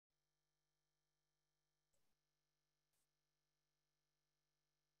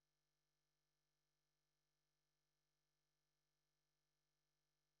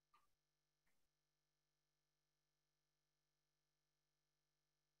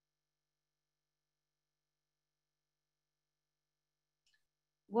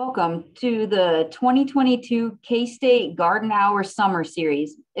Welcome to the 2022 K-State Garden Hour Summer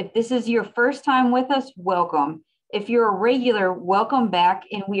Series. If this is your first time with us, welcome. If you're a regular, welcome back,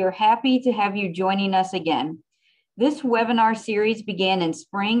 and we are happy to have you joining us again. This webinar series began in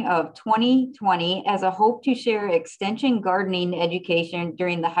spring of 2020 as a hope to share extension gardening education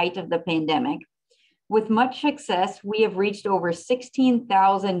during the height of the pandemic. With much success, we have reached over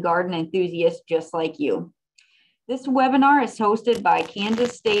 16,000 garden enthusiasts just like you. This webinar is hosted by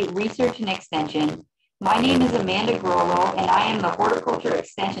Kansas State Research and Extension. My name is Amanda Grollo, and I am the Horticulture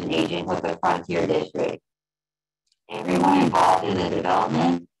Extension Agent with the Frontier District. Everyone involved in the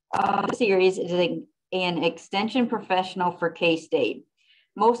development of the series is an extension professional for K-State.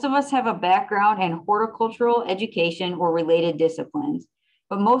 Most of us have a background in horticultural education or related disciplines,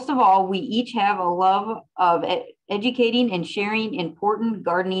 but most of all, we each have a love of educating and sharing important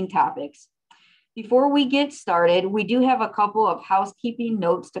gardening topics. Before we get started, we do have a couple of housekeeping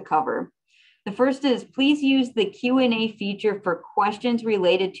notes to cover. The first is please use the Q&A feature for questions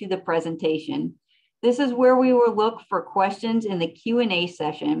related to the presentation. This is where we will look for questions in the Q&A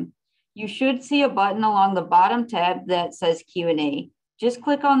session. You should see a button along the bottom tab that says Q&A. Just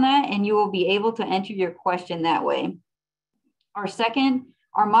click on that and you will be able to enter your question that way.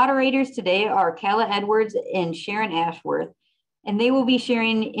 Our moderators today are Kala Edwards and Sharon Ashworth, and they will be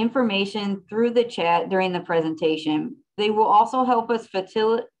sharing information through the chat during the presentation. They will also help us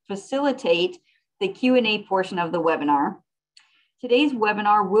facilitate the Q&A portion of the webinar. Today's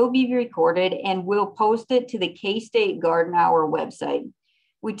webinar will be recorded and we'll post it to the K-State Garden Hour website.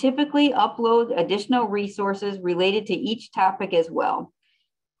 We typically upload additional resources related to each topic as well.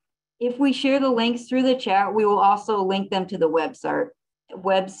 If we share the links through the chat, we will also link them to the website.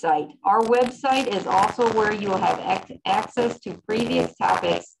 Our website is also where you will have access to previous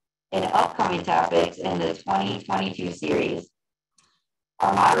topics and upcoming topics in the 2022 series.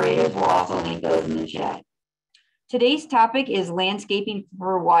 Our moderators will also link those in the chat. Today's topic is landscaping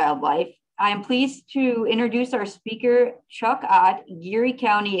for wildlife. I am pleased to introduce our speaker, Chuck Otte, Geary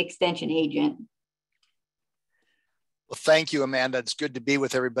County Extension Agent. Well, thank you, Amanda. It's good to be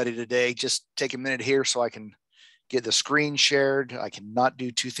with everybody today. Just take a minute here so I can get the screen shared. I cannot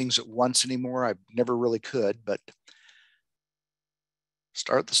do two things at once anymore. I never really could, but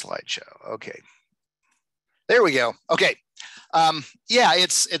start the slideshow. Okay, there we go. Okay, yeah,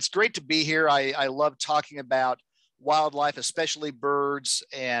 it's great to be here. I love talking about wildlife, especially birds,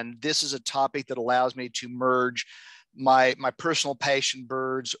 and this is a topic that allows me to merge my personal passion,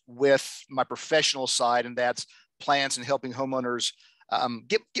 birds, with my professional side, and that's plants and helping homeowners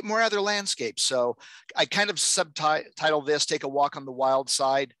get more out of their landscape. So I kind of subtitle this, Take a Walk on the Wild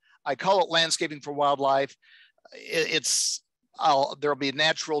Side. I call it Landscaping for Wildlife. There'll be a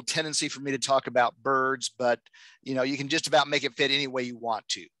natural tendency for me to talk about birds, but you can just about make it fit any way you want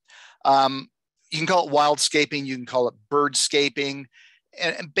to. You can call it wildscaping, you can call it birdscaping.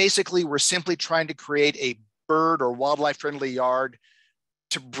 And basically we're simply trying to create a bird or wildlife friendly yard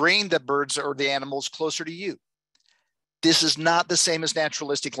to bring the birds or the animals closer to you. This is not the same as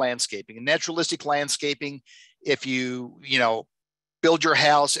naturalistic landscaping. In naturalistic landscaping, if you build your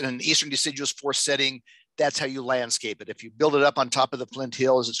house in an eastern deciduous forest setting, that's how you landscape it. If you build it up on top of the Flint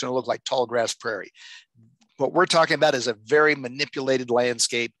Hills, it's going to look like tall grass prairie. What we're talking about is a very manipulated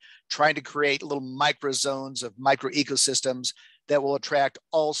landscape, trying to create little micro zones of micro ecosystems that will attract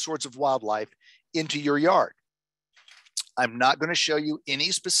all sorts of wildlife into your yard. I'm not going to show you any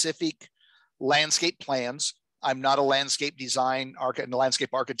specific landscape plans. I'm not a landscape landscape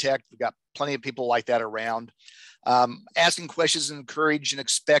architect. We've got plenty of people like that around. Asking questions is encouraged and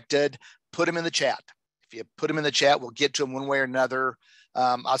expected. Put them in the chat. If you put them in the chat, we'll get to them one way or another.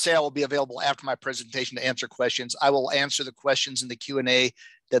 I'll say I will be available after my presentation to answer questions. I will answer the questions in the Q&A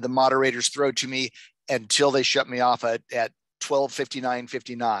that the moderators throw to me until they shut me off at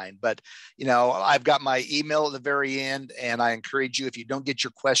 12:59:59. But I've got my email at the very end, and I encourage you, if you don't get your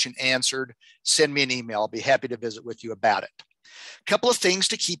question answered, send me an email. I'll be happy to visit with you about it. A couple of things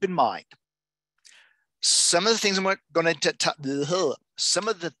to keep in mind. Some of the things I'm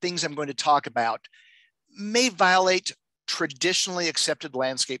going to talk about may violate traditionally accepted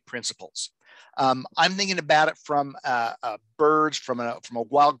landscape principles. I'm thinking about it from birds, from a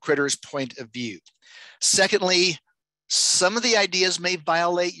wild critter's point of view. Secondly, some of the ideas may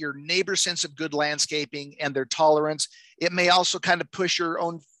violate your neighbor's sense of good landscaping and their tolerance. It may also kind of push your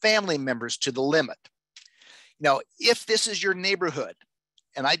own family members to the limit. If this is your neighborhood,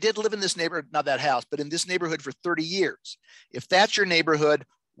 and I did live in this neighborhood, not that house, but in this neighborhood for 30 years. If that's your neighborhood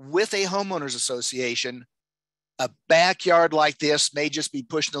with a homeowners association, a backyard like this may just be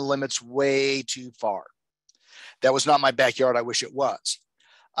pushing the limits way too far. That was not my backyard. I wish it was.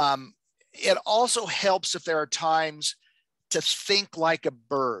 It also helps if there are times to think like a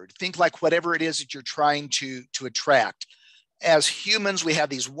bird, think like whatever it is that you're trying to attract. As humans, we have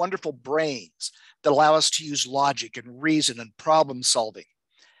these wonderful brains that allow us to use logic and reason and problem solving.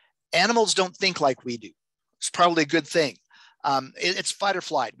 Animals don't think like we do. It's probably a good thing. It's fight or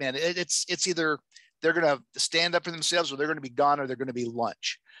flight, man. It's either they're going to stand up for themselves or they're going to be gone or they're going to be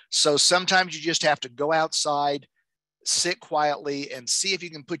lunch. So sometimes you just have to go outside, sit quietly, and see if you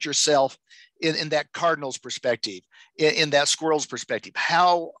can put yourself in that cardinal's perspective, in that squirrel's perspective.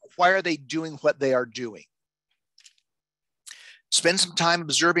 Why are they doing what they are doing? Spend some time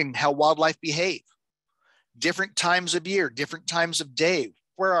observing how wildlife behave. Different times of year, different times of day.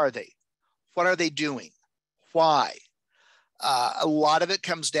 Where are they? What are they doing? Why? A lot of it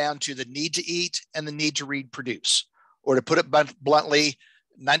comes down to the need to eat and the need to reproduce. Or to put it bluntly,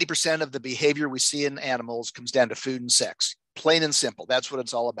 90% of the behavior we see in animals comes down to food and sex. Plain and simple. That's what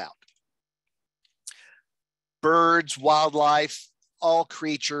it's all about. Birds, wildlife, all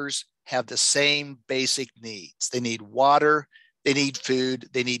creatures have the same basic needs. They need water, they need food,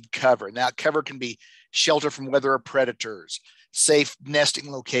 they need cover. Now, cover can be shelter from weather or predators, safe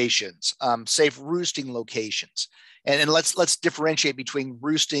nesting locations, safe roosting locations. And let's differentiate between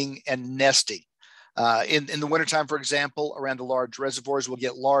roosting and nesting. In the wintertime, for example, around the large reservoirs, we'll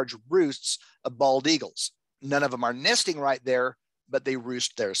get large roosts of bald eagles. None of them are nesting right there, but they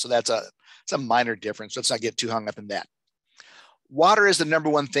roost there. So it's a minor difference. Let's not get too hung up in that. Water is the number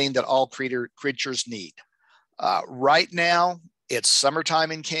one thing that all creatures need. Right now, it's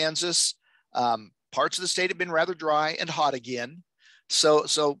summertime in Kansas. Parts of the state have been rather dry and hot again.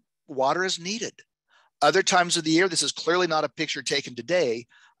 So water is needed. Other times of the year, this is clearly not a picture taken today.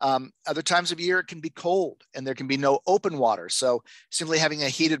 Other times of year, it can be cold and there can be no open water. So simply having a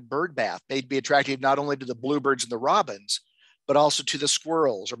heated bird bath may be attractive not only to the bluebirds and the robins, but also to the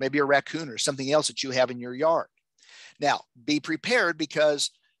squirrels or maybe a raccoon or something else that you have in your yard. Now, be prepared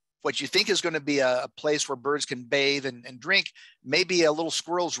because what you think is going to be a place where birds can bathe and drink may be a little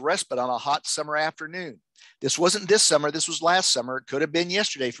squirrel's respite on a hot summer afternoon. This wasn't this summer. This was last summer. It could have been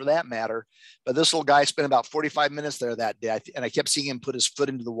yesterday for that matter. But this little guy spent about 45 minutes there that day. And I kept seeing him put his foot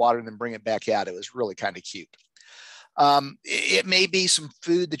into the water and then bring it back out. It was really kind of cute. It may be some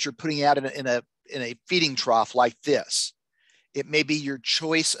food that you're putting out in a feeding trough like this. It may be your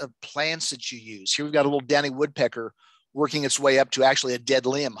choice of plants that you use. Here we've got a little downy woodpecker working its way up to actually a dead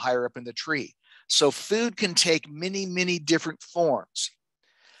limb higher up in the tree. So food can take many, many different forms.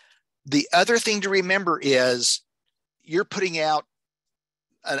 The other thing to remember is you're putting out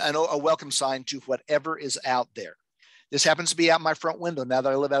a welcome sign to whatever is out there. This happens to be out my front window now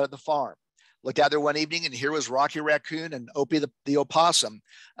that I live out at the farm. Looked out there one evening and here was Rocky Raccoon and Otte the opossum,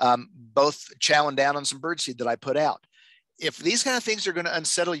 both chowing down on some birdseed that I put out. If these kind of things are going to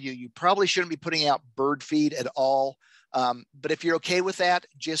unsettle you, you probably shouldn't be putting out bird feed at all. But if you're okay with that,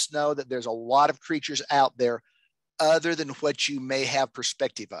 just know that there's a lot of creatures out there other than what you may have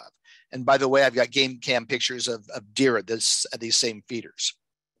perspective of. And by the way, I've got game cam pictures of deer at these same feeders.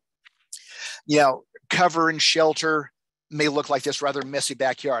 You know, cover and shelter may look like this rather messy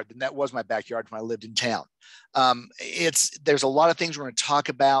backyard. And that was my backyard when I lived in town. There's a lot of things we're going to talk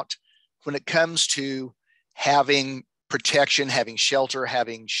about when it comes to having protection, having shelter,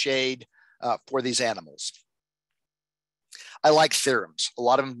 having shade for these animals. I like theorems. A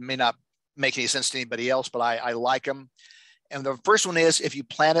lot of them may not make any sense to anybody else, but I like them. And the first one is, if you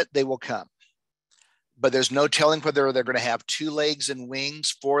plant it, they will come. But there's no telling whether they're going to have 2 legs and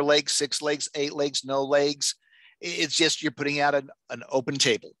wings, 4 legs, 6 legs, 8 legs, no legs. It's just you're putting out an open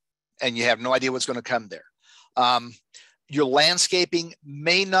table and you have no idea what's going to come there. Your landscaping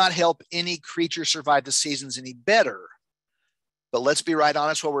may not help any creature survive the seasons any better. But let's be right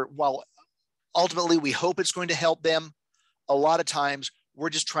honest, while ultimately we hope it's going to help them, a lot of times we're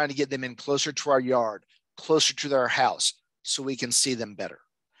just trying to get them in closer to our yard, closer to their house, so we can see them better.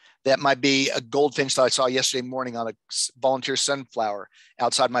 That might be a goldfinch that I saw yesterday morning on a volunteer sunflower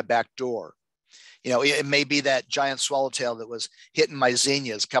outside my back door. You know, it may be that giant swallowtail that was hitting my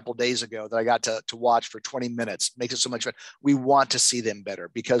zinnias a couple of days ago that I got to watch for 20 minutes. Makes it so much fun. We want to see them better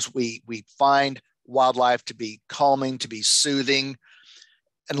because we find wildlife to be calming, to be soothing,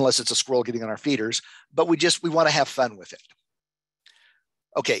 unless it's a squirrel getting on our feeders, but we want to have fun with it.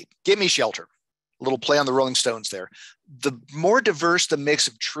 Okay, give me shelter. A little play on the Rolling Stones there. The more diverse the mix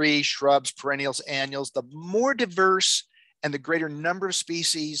of trees, shrubs, perennials, annuals, the more diverse and the greater number of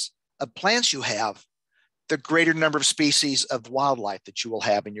species of plants you have, the greater number of species of wildlife that you will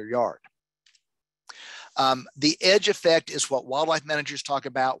have in your yard. The edge effect is what wildlife managers talk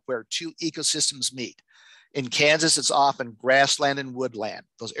about, where 2 ecosystems meet. In Kansas, it's often grassland and woodland,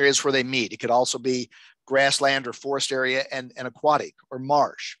 those areas where they meet. It could also be grassland or forest area and aquatic or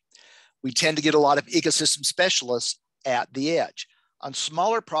marsh. We tend to get a lot of ecosystem specialists at the edge. On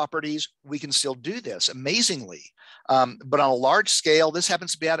smaller properties, we can still do this amazingly. But on a large scale, this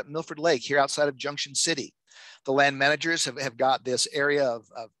happens to be out at Milford Lake here outside of Junction City. The land managers have got this area of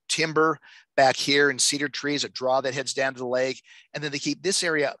timber back here and cedar trees, a draw that heads down to the lake. And then they keep this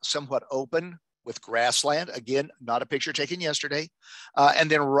area somewhat open with grassland. Again, not a picture taken yesterday. And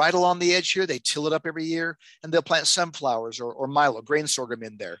then right along the edge here, they till it up every year and they'll plant sunflowers or milo, grain sorghum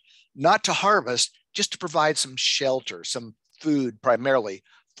in there, not to harvest, just to provide some shelter, some food primarily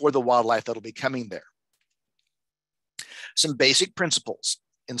for the wildlife that'll be coming there. Some basic principles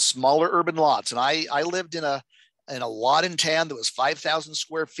in smaller urban lots. And I lived in a lot in town that was 5,000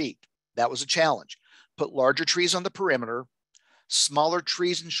 square feet. That was a challenge. Put larger trees on the perimeter, smaller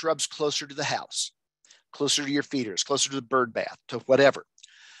trees and shrubs closer to the house, closer to your feeders, closer to the bird bath, to whatever.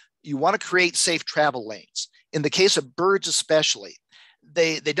 You want to create safe travel lanes. In the case of birds especially,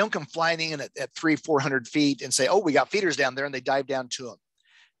 they don't come flying in at 300-400 feet and say, oh, we got feeders down there, and they dive down to them.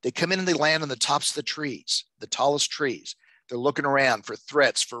 They come in and they land on the tops of the trees, the tallest trees. They're looking around for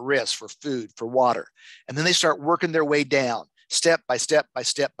threats, for risks, for food, for water. And then they start working their way down, step by step by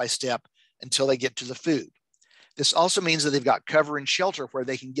step by step, until they get to the food. This also means that they've got cover and shelter where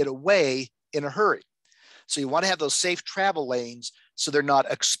they can get away in a hurry. So you want to have those safe travel lanes so they're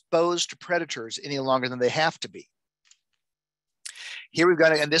not exposed to predators any longer than they have to be. Here we've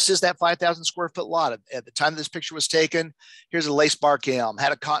got, and this is that 5,000 square foot lot. At the time this picture was taken, here's a lace bark elm,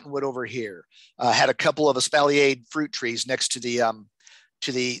 had a cottonwood over here, had a couple of espaliered fruit trees next to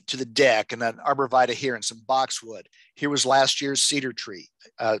the deck, and an arborvitae here and some boxwood. Here was last year's cedar tree,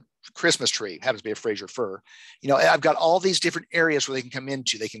 Christmas tree, happens to be a Fraser fir. You know, I've got all these different areas where they can come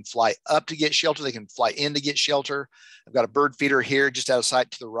into. They can fly up to get shelter. They can fly in to get shelter. I've got a bird feeder here just out of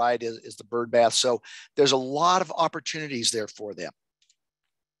sight to the right is the bird bath. So there's a lot of opportunities there for them.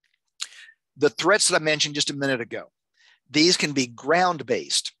 The threats that I mentioned just a minute ago, these can be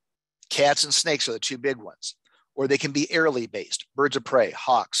ground-based. Cats and snakes are the two big ones. Or they can be airily based, birds of prey,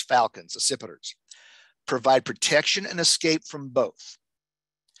 hawks, falcons, accipiters. Provide protection and escape from both.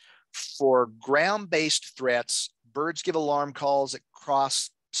 For ground-based threats, birds give alarm calls that cross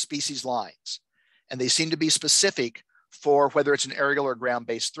species lines, and they seem to be specific for whether it's an aerial or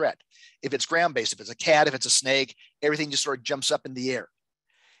ground-based threat. If it's ground-based, if it's a cat, if it's a snake, everything just sort of jumps up in the air.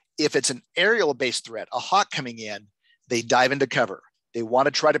 If it's an aerial-based threat, a hawk coming in, they dive into cover. They want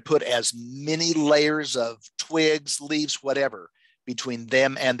to try to put as many layers of twigs, leaves, whatever, between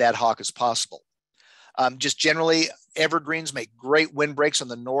them and that hawk as possible. Just generally, evergreens make great windbreaks on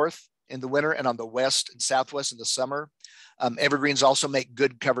the north in the winter and on the west and southwest in the summer. Evergreens also make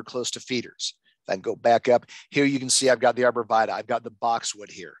good cover close to feeders. If I can go back up, here you can see I've got the arborvitae, I've got the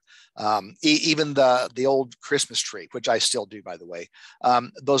boxwood here. Even the old Christmas tree, which I still do, by the way.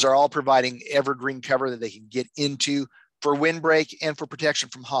 Those are all providing evergreen cover that they can get into for windbreak and for protection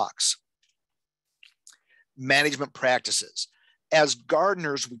from hawks. Management practices. As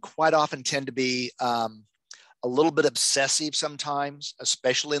gardeners, we quite often tend to be a little bit obsessive sometimes,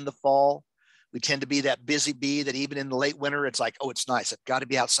 especially in the fall. We tend to be that busy bee that even in the late winter, it's like, oh, it's nice. I've got to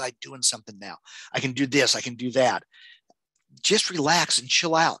be outside doing something now. I can do this, I can do that. Just relax and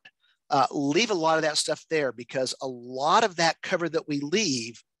chill out. Leave a lot of that stuff there, because a lot of that cover that we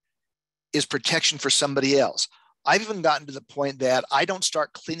leave is protection for somebody else. I've even gotten to the point that I don't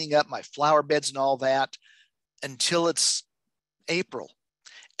start cleaning up my flower beds and all that until it's April.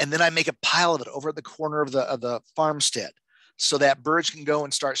 And then I make a pile of it over at the corner of the farmstead so that birds can go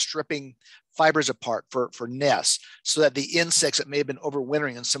and start stripping fibers apart for nests, so that the insects that may have been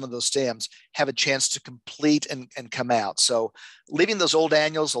overwintering in some of those stems have a chance to complete and come out. So leaving those old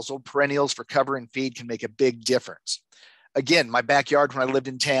annuals, those old perennials for cover and feed can make a big difference. Again, my backyard when I lived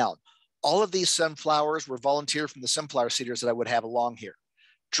in town, all of these sunflowers were volunteered from the sunflower seeders that I would have along here.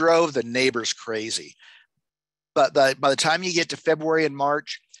 Drove the neighbors crazy. But by the time you get to February and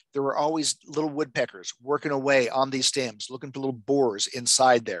March, there were always little woodpeckers working away on these stems, looking for little borers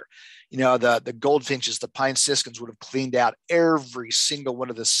inside there. You know, the goldfinches, the pine siskins would have cleaned out every single one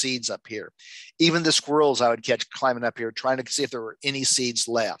of the seeds up here. Even the squirrels I would catch climbing up here, trying to see if there were any seeds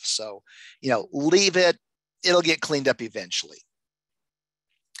left. So, you know, leave it, it'll get cleaned up eventually.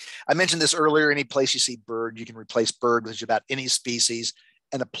 I mentioned this earlier, any place you see bird, you can replace bird with just about any species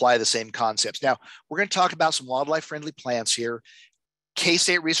and apply the same concepts. Now, we're going to talk about some wildlife-friendly plants here.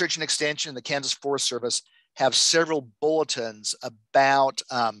 K-State Research and Extension and the Kansas Forest Service have several bulletins about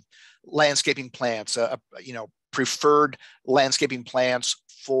landscaping plants, you know, preferred landscaping plants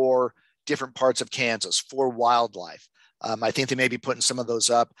for different parts of Kansas for wildlife. I think they may be putting some of those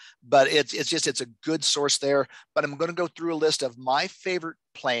up, but it's a good source there. But I'm going to go through a list of my favorite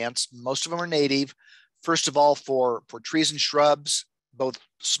plants. Most of them are native. First of all, for trees and shrubs, both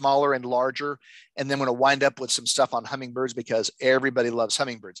smaller and larger. And then I'm going to wind up with some stuff on hummingbirds because everybody loves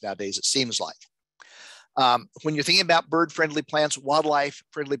hummingbirds nowadays, it seems like. When you're thinking about bird-friendly plants,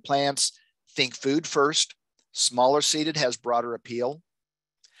 wildlife-friendly plants, think food first. Smaller seeded has broader appeal.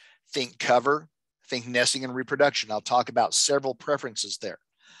 Think cover. Think nesting and reproduction. I'll talk about several preferences there.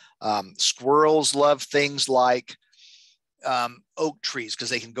 Squirrels love things like oak trees because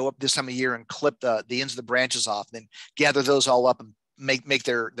they can go up this time of year and clip the ends of the branches off, and then gather those all up and make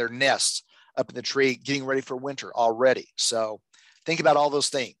their nests up in the tree, getting ready for winter already. So think about all those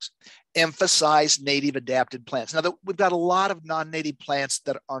things. Emphasize native adapted plants. Now, we've got a lot of non-native plants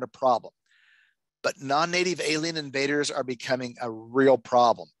that aren't a problem, but non-native alien invaders are becoming a real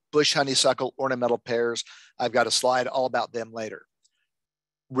problem. Bush honeysuckle, ornamental pears. I've got a slide all about them later.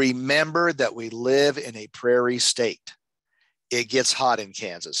 Remember that we live in a prairie state. It gets hot in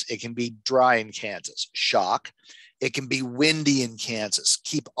Kansas. It can be dry in Kansas. Shock. It can be windy in Kansas.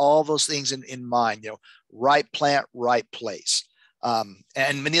 Keep all those things in mind. Right plant, right place.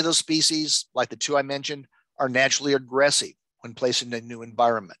 And many of those species, like the two I mentioned, are naturally aggressive when placed in a new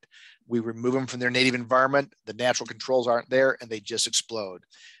environment. We remove them from their native environment. The natural controls aren't there, and they just explode.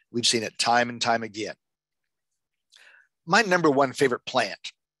 We've seen it time and time again. My number one favorite plant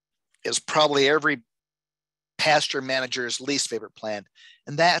is probably every pasture manager's least favorite plant,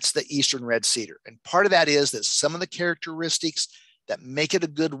 and that's the eastern red cedar. And part of that is that some of the characteristics that make it a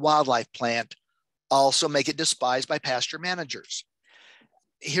good wildlife plant also make it despised by pasture managers.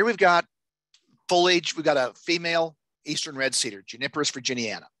 Here we've got foliage. We've got a female eastern red cedar, Juniperus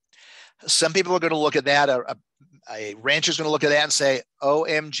virginiana. Some people are going to look at that. A rancher is going to look at that and say,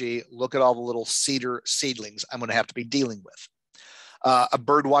 OMG, look at all the little cedar seedlings I'm going to have to be dealing with. A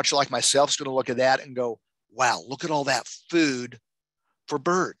bird watcher like myself is going to look at that and go, wow, look at all that food for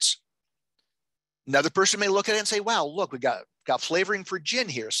birds. Another person may look at it and say, wow, look, we got flavoring for gin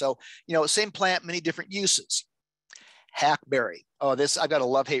here. So, same plant, many different uses. Hackberry. I've got a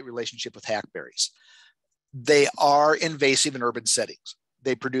love-hate relationship with hackberries. They are invasive in urban settings.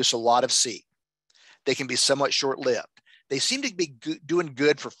 They produce a lot of seed. They can be somewhat short-lived. They seem to be doing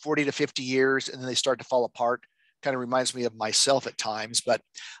good for 40 to 50 years, and then they start to fall apart. Kind of reminds me of myself at times, but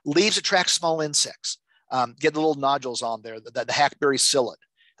leaves attract small insects. Get the little nodules on there, the hackberry psyllid.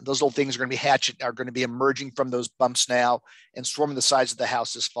 And those little things are going to be emerging from those bumps now and swarming the sides of the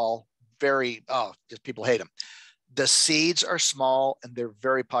house this fall. Just people hate them. The seeds are small and they're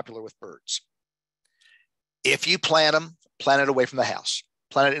very popular with birds. If you plant them, plant it away from the house.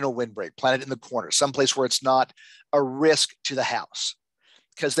 Plant it in a windbreak, plant it in the corner, someplace where it's not a risk to the house.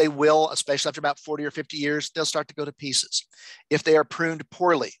 Because they will, especially after about 40 or 50 years, they'll start to go to pieces. If they are pruned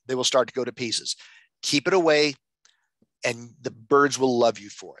poorly, they will start to go to pieces. Keep it away, and the birds will love you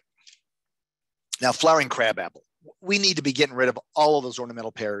for it. Now, flowering crabapple. We need to be getting rid of all of those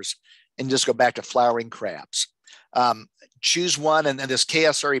ornamental pears and just go back to flowering crabs. Choose one, and this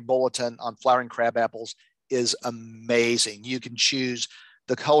KSRE bulletin on flowering crabapples is amazing. You can choose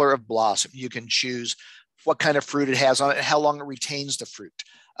the color of blossom. You can choose what kind of fruit it has on it and how long it retains the fruit.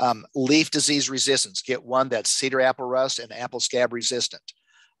 Leaf disease resistance. Get one that's cedar apple rust and apple scab resistant.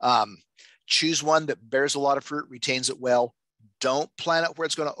 Choose one that bears a lot of fruit, retains it well. Don't plant it where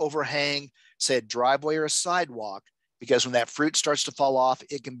it's going to overhang, say a driveway or a sidewalk, because when that fruit starts to fall off,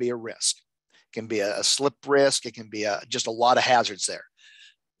 it can be a risk. It can be a slip risk. It can be just a lot of hazards there.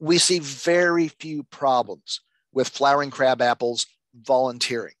 We see very few problems with flowering crab apples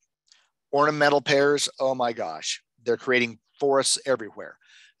volunteering. Ornamental pears, oh my gosh, they're creating forests everywhere.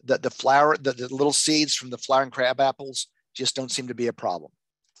 The little seeds from the flowering crab apples just don't seem to be a problem.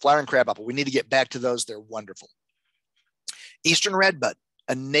 Flowering crab apple, we need to get back to those. They're wonderful. Eastern redbud,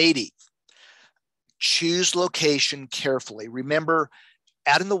 a native. Choose location carefully. Remember,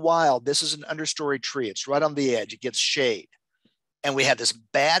 out in the wild, this is an understory tree. It's right on the edge. It gets shade. And we have this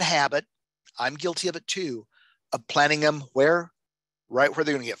bad habit, I'm guilty of it too, of planting them where? Right where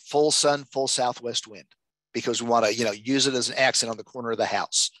they're going to get full sun, full southwest wind, because we want to, use it as an accent on the corner of the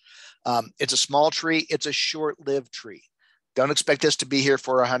house. It's a small tree. It's a short-lived tree. Don't expect this to be here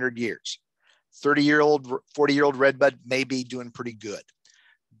for 100 years. 30-year-old, 40-year-old redbud may be doing pretty good.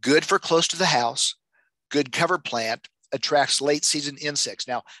 Good for close to the house. Good cover plant. Attracts late season insects.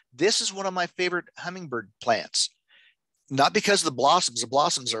 Now, this is one of my favorite hummingbird plants. Not because of the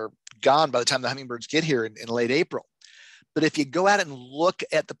blossoms are gone by the time the hummingbirds get here in late April. But if you go out and look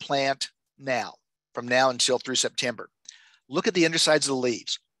at the plant now, from now until through September, look at the undersides of the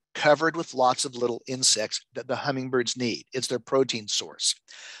leaves, covered with lots of little insects that the hummingbirds need. It's their protein source.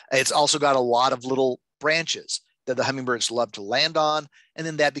 It's also got a lot of little branches that the hummingbirds love to land on, and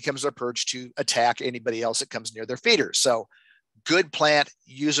then that becomes their perch to attack anybody else that comes near their feeders. So good plant,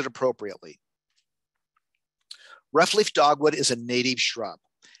 use it appropriately. Roughleaf dogwood is a native shrub.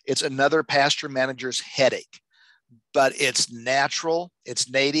 It's another pasture manager's headache, but it's natural, it's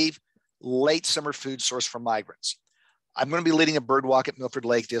native, late summer food source for migrants. I'm going to be leading a bird walk at Milford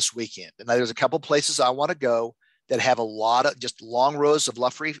Lake this weekend. And there's a couple places I want to go that have a lot of just long rows of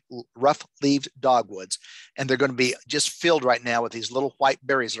rough-leaved dogwoods. And they're going to be just filled right now with these little white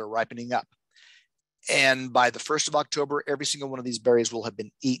berries that are ripening up. And by the 1st of October, every single one of these berries will have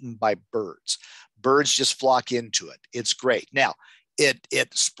been eaten by birds. Birds just flock into it. It's great. Now, it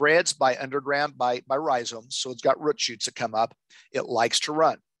spreads by underground, by rhizomes. So it's got root shoots that come up. It likes to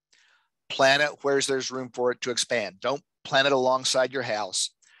run. Plant it where there's room for it to expand. Don't plant it alongside your house.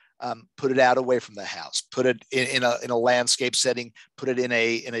 Put it out away from the house. Put it in a landscape setting. Put it in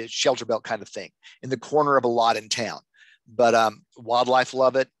a shelter belt kind of thing, in the corner of a lot in town. But wildlife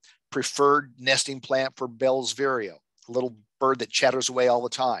love it. Preferred nesting plant for Bell's vireo, a little bird that chatters away all the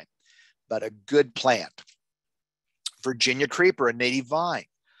time, but a good plant. Virginia creeper, a native vine.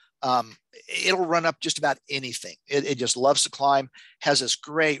 It'll run up just about anything. It just loves to climb, has this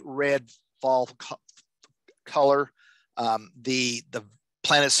great red fall color. The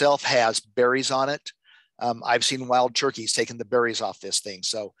plant itself has berries on it. I've seen wild turkeys taking the berries off this thing.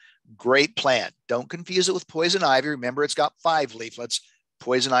 So great plant. Don't confuse it with poison ivy. Remember, it's got 5 leaflets.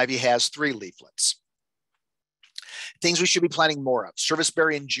 Poison ivy has 3 leaflets. Things we should be planting more of: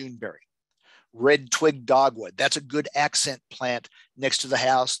 serviceberry and juneberry. Red twig dogwood. That's a good accent plant next to the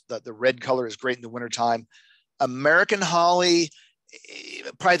house. The red color is great in the wintertime. American holly,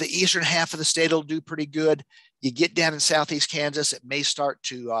 probably the eastern half of the state will do pretty good. You get down in southeast Kansas, it may start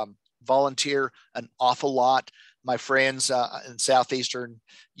to volunteer an awful lot. My friends in southeastern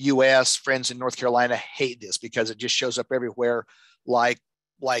U.S., friends in North Carolina hate this because it just shows up everywhere like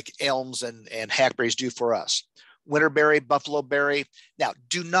elms and hackberries do for us. Winterberry, buffalo berry. Now,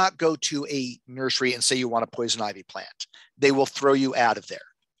 do not go to a nursery and say you want a poison ivy plant. They will throw you out of there.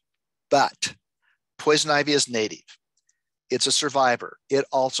 But poison ivy is native. It's a survivor. It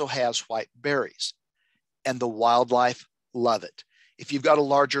also has white berries, and the wildlife love it. If you've got a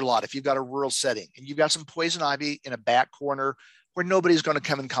larger lot, if you've got a rural setting, and you've got some poison ivy in a back corner where nobody's going to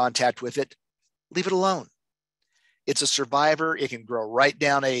come in contact with it, leave it alone. It's a survivor. It can grow right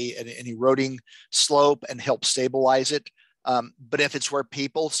down an eroding slope and help stabilize it. But if it's where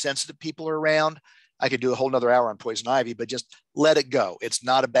sensitive people are around, I could do a whole nother hour on poison ivy, but just let it go. It's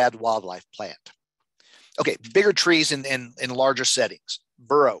not a bad wildlife plant. Okay, bigger trees in larger settings.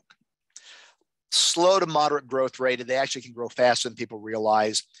 Bur oak. Slow to moderate growth rate. They actually can grow faster than people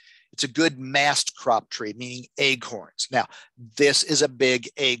realize. It's a good mast crop tree, meaning acorns. Now, this is a big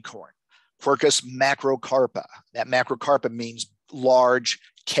acorn. Quercus macrocarpa. That macrocarpa means large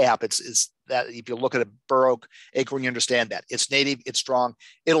cap. It's that if you look at a bur oak acorn, you understand that. It's native, it's strong.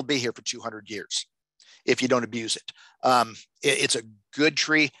 It'll be here for 200 years if you don't abuse it. It's a good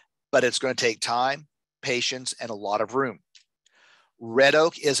tree, but it's going to take time, patience, and a lot of room. Red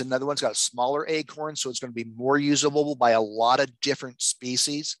oak is another one. It's got a smaller acorn, so it's going to be more usable by a lot of different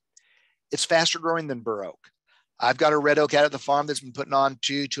species. It's faster growing than bur oak. I've got a red oak out at the farm that's been putting on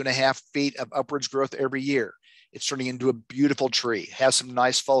 2.5 feet of upwards growth every year. It's turning into a beautiful tree, has some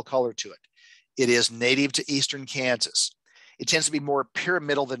nice fall color to it. It is native to eastern Kansas. It tends to be more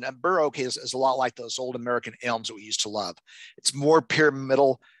pyramidal than bur oak is a lot like those old American elms that we used to love. It's more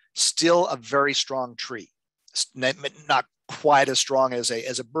pyramidal, still a very strong tree. It's not quite as strong as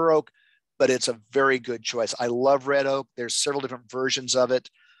a bur oak, but it's a very good choice. I love red oak. There's several different versions of it.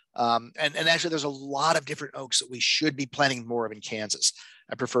 And actually, there's a lot of different oaks that we should be planting more of in Kansas.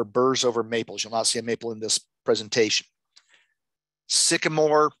 I prefer burrs over maples. You'll not see a maple in this presentation.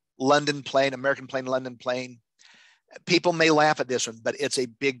 Sycamore, London plane, American plane, London plane. People may laugh at this one, but it's a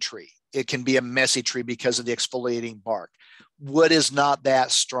big tree. It can be a messy tree because of the exfoliating bark. Wood is not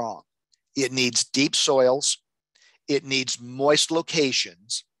that strong. It needs deep soils. It needs moist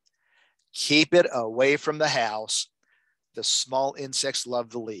locations. Keep it away from the house. The small insects love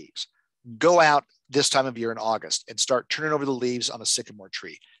the leaves. Go out this time of year in August and start turning over the leaves on a sycamore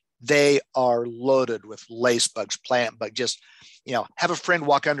tree. They are loaded with lace bugs, plant bugs. Just, have a friend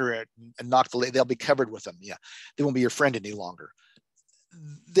walk under it and knock the leaf. They'll be covered with them. Yeah, they won't be your friend any longer.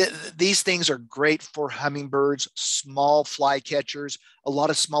 These things are great for hummingbirds, small fly catchers, a lot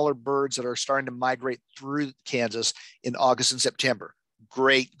of smaller birds that are starting to migrate through Kansas in August and September.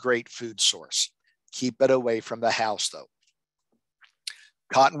 Great, great food source. Keep it away from the house, though.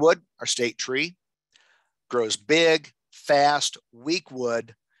 Cottonwood, our state tree, grows big, fast, weak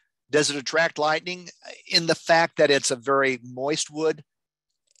wood. Does it attract lightning? In the fact that it's a very moist wood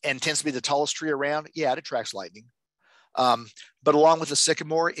and tends to be the tallest tree around, yeah, it attracts lightning. But along with the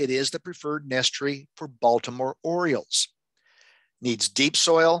sycamore, it is the preferred nest tree for Baltimore Orioles. Needs deep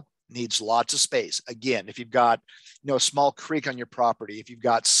soil, needs lots of space. Again, if you've got a small creek on your property, if you've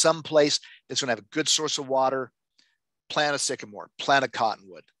got some place that's going to have a good source of water, plant a sycamore, plant a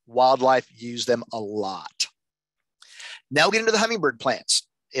cottonwood. Wildlife use them a lot. Now we get into the hummingbird plants.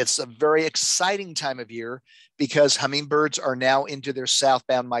 It's a very exciting time of year because hummingbirds are now into their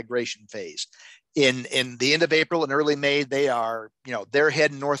southbound migration phase. In the end of April and early May, they're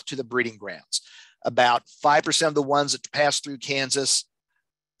heading north to the breeding grounds. About 5% of the ones that pass through Kansas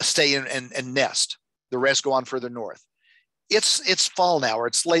stay in and nest. The rest go on further north. It's fall now, or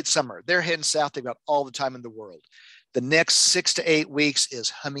it's late summer. They're heading south. They've got all the time in the world. The next 6 to 8 weeks is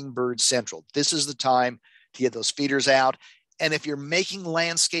hummingbird central. This is the time to get those feeders out. And if you're making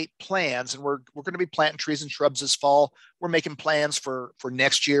landscape plans, and we're going to be planting trees and shrubs this fall, we're making plans for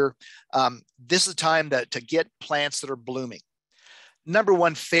next year. This is the time to get plants that are blooming. Number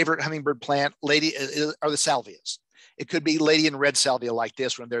one favorite hummingbird plant, are the salvias. It could be lady and red salvia like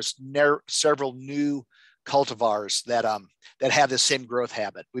this one. There's several new cultivars that have this same growth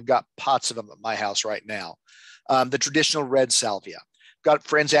habit. We've got pots of them at my house right now. The traditional red salvia. Got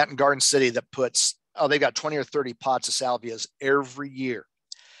friends out in Garden City that they've got 20 or 30 pots of salvias every year.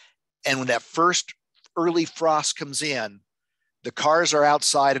 And when that first early frost comes in, the cars are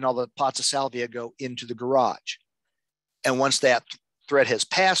outside and all the pots of salvia go into the garage. And once that threat has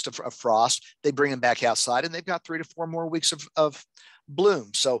passed of frost, they bring them back outside and they've got 3 to 4 more weeks of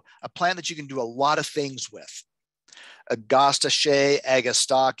bloom. So a plant that you can do a lot of things with. Agastache,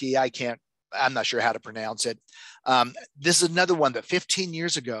 Agastaki, I'm not sure how to pronounce it. This is another one that 15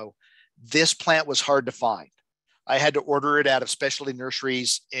 years ago, this plant was hard to find. I had to order it out of specialty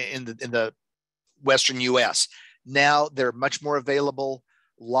nurseries in the Western US. Now they're much more available,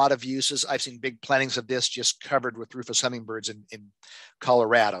 a lot of uses. I've seen big plantings of this just covered with rufous hummingbirds in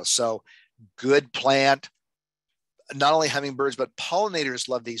Colorado. So good plant. Not only hummingbirds, but pollinators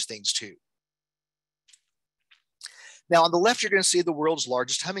love these things too. Now on the left, you're going to see the world's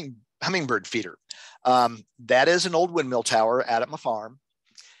largest hummingbird feeder. That is an old windmill tower out at my farm,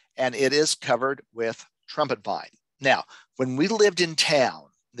 and it is covered with trumpet vine. Now, when we lived in town,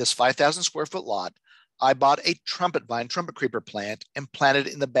 this 5,000 square foot lot, I bought a trumpet creeper plant and planted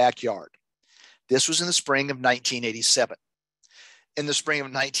it in the backyard. This was in the spring of 1987. In the spring of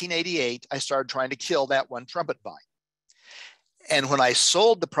 1988, I started trying to kill that one trumpet vine. And when I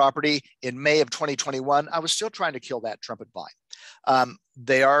sold the property in May of 2021, I was still trying to kill that trumpet vine.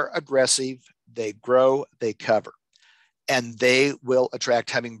 They are aggressive, they grow, they cover, and they will attract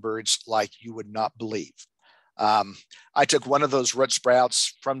hummingbirds like you would not believe. I took one of those root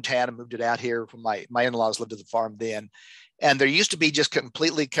sprouts from town and moved it out here when my in-laws lived at the farm then. And there used to be just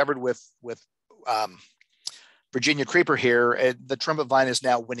completely covered with Virginia creeper here. And the trumpet vine is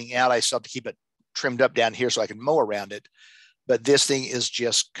now winning out. I still have to keep it trimmed up down here so I can mow around it. But this thing is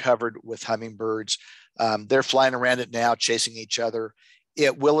just covered with hummingbirds. They're flying around it now, chasing each other.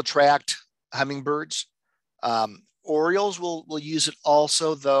 It will attract hummingbirds. Orioles will use it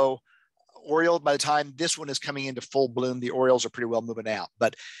also, though. Oriole, by the time this one is coming into full bloom, the Orioles are pretty well moving out.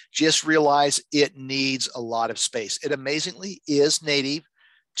 But just realize it needs a lot of space. It amazingly is native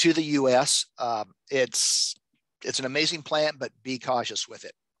to the U.S. It's an amazing plant, but be cautious with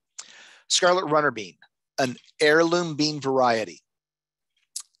it. Scarlet runner bean, an heirloom bean variety.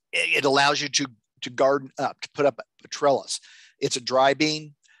 It allows you to garden up, to put up a trellis. It's a dry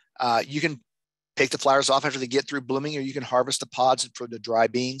bean. You can take the flowers off after they get through blooming, or you can harvest the pods for the dry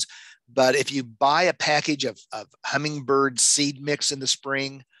beans. But if you buy a package of hummingbird seed mix in the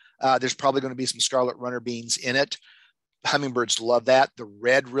spring, there's probably going to be some scarlet runner beans in it. Hummingbirds love that. The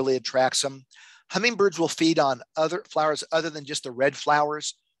red really attracts them. Hummingbirds will feed on other flowers other than just the red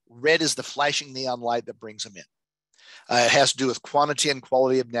flowers. Red is the flashing neon light that brings them in. It has to do with quantity and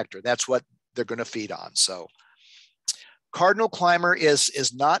quality of nectar. That's what they're going to feed on. So cardinal climber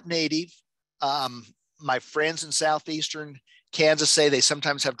is not native. My friends in southeastern Kansas say they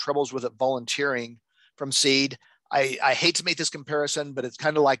sometimes have troubles with it volunteering from seed. I hate to make this comparison, but it's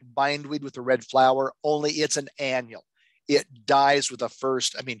kind of like bindweed with the red flower, only it's an annual. It dies with the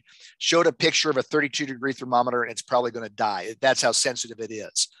first. Showed a picture of a 32-degree thermometer and it's probably going to die. That's how sensitive it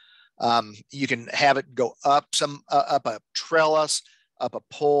is. You can have it go up a trellis, up a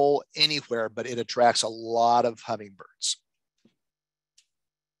pole, anywhere, but it attracts a lot of hummingbirds.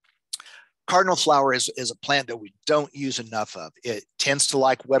 Cardinal flower is a plant that we don't use enough of. It tends to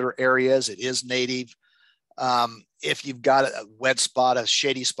like wetter areas. It is native. If you've got a wet spot, a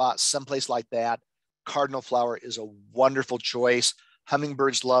shady spot, someplace like that, cardinal flower is a wonderful choice.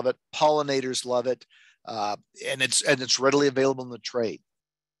 Hummingbirds love it. Pollinators love it. And it's readily available in the trade.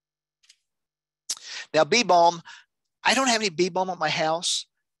 Now, bee balm, I don't have any bee balm at my house,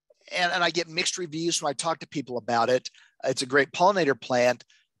 and I get mixed reviews when I talk to people about it. It's a great pollinator plant,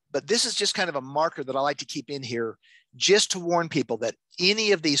 but this is just kind of a marker that I like to keep in here just to warn people that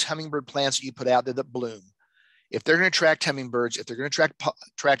any of these hummingbird plants that you put out there that bloom, if they're going to attract hummingbirds, if they're going to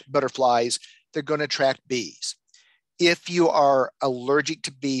attract butterflies, they're going to attract bees. If you are allergic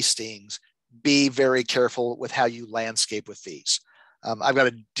to bee stings, be very careful with how you landscape with these. I've got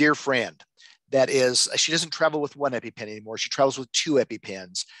a dear friend that she doesn't travel with one EpiPen anymore. She travels with 2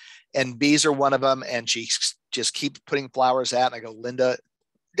 EpiPens, and bees are one of them. And she just keeps putting flowers out. And I go, Linda,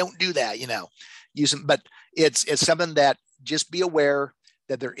 don't do that, use them. But it's something that just be aware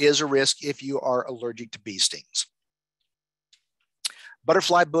that there is a risk if you are allergic to bee stings.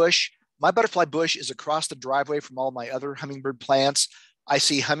 Butterfly bush. My butterfly bush is across the driveway from all my other hummingbird plants. I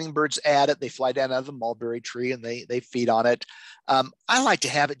see hummingbirds at it. They fly down out of the mulberry tree and they feed on it. I like to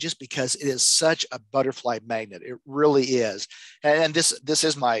have it just because it is such a butterfly magnet. It really is. And this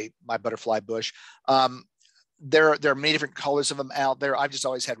is my butterfly bush. There are many different colors of them out there. I've just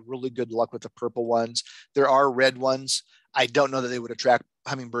always had really good luck with the purple ones. There are red ones. I don't know that they would attract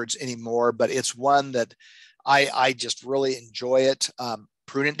hummingbirds anymore, but it's one that I just really enjoy it.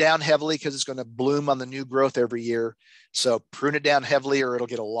 Prune it down heavily because it's going to bloom on the new growth every year. So prune it down heavily or it'll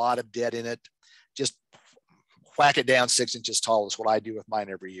get a lot of dead in it. Just whack it down 6 inches tall is what I do with mine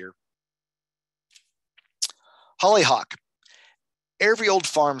every year. Hollyhock. Every old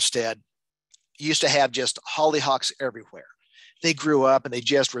farmstead used to have just hollyhocks everywhere. They grew up and they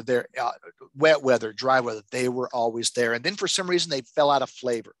just were there. Wet weather, dry weather, they were always there. And then for some reason they fell out of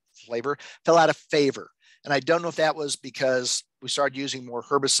favor. And I don't know if that was because we started using more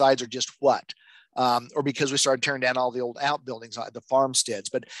herbicides or just what, or because we started tearing down all the old outbuildings, the farmsteads.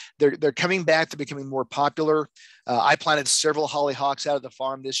 But they're coming back. They're becoming more popular. I planted several hollyhocks out of the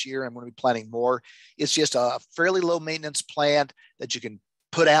farm this year. I'm going to be planting more. It's just a fairly low maintenance plant that you can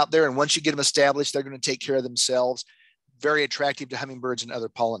put out there. And once you get them established, they're going to take care of themselves. Very attractive to hummingbirds and other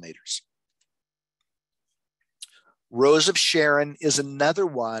pollinators. Rose of Sharon is another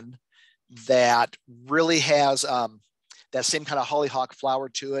one that really has that same kind of hollyhock flower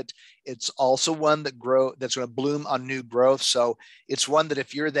to it. It's also one that's going to bloom on new growth. So it's one that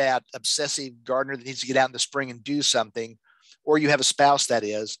if you're that obsessive gardener that needs to get out in the spring and do something, or you have a spouse that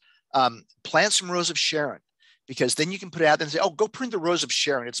is, plant some Rose of Sharon, because then you can put it out there and say, oh, go prune the Rose of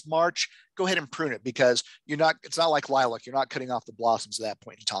Sharon. It's March. Go ahead and prune it, because it's not like lilac. You're not cutting off the blossoms at that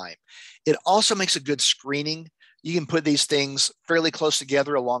point in time. It also makes a good screening. You can put these things fairly close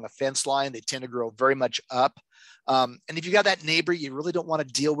together along a fence line. They tend to grow very much up. And if you got that neighbor you really don't want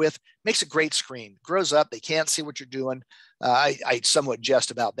to deal with, makes a great screen. Grows up, they can't see what you're doing. I somewhat jest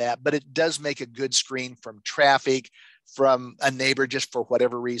about that, but it does make a good screen from traffic, from a neighbor just for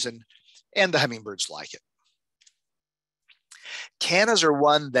whatever reason, and the hummingbirds like it. Cannas are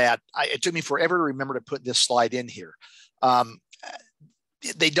one that it took me forever to remember to put this slide in here.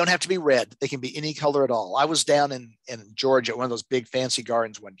 They don't have to be red. They can be any color at all. I was down in Georgia, one of those big fancy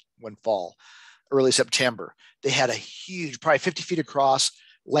gardens when fall, early September. They had a huge, probably 50 feet across,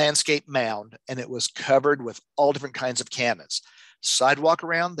 landscape mound, and it was covered with all different kinds of cannas. Sidewalk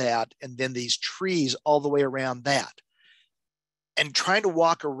around that, and then these trees all the way around that. And trying to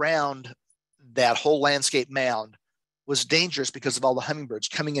walk around that whole landscape mound was dangerous because of all the hummingbirds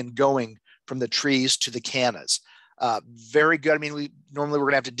coming and going from the trees to the cannas. Very good. I mean, we're going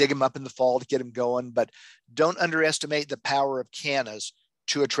to have to dig them up in the fall to get them going, but don't underestimate the power of cannas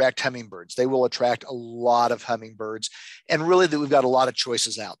to attract hummingbirds. They will attract a lot of hummingbirds, and really we've got a lot of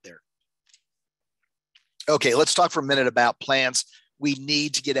choices out there. Okay, let's talk for a minute about plants we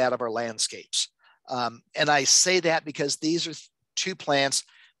need to get out of our landscapes. And I say that because these are 2 plants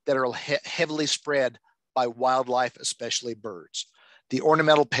that are heavily spread by wildlife, especially birds. The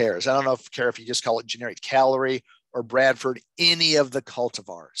ornamental pears. I don't know if you just call it generic Callery or Bradford, any of the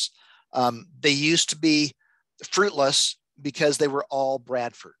cultivars. They used to be fruitless because they were all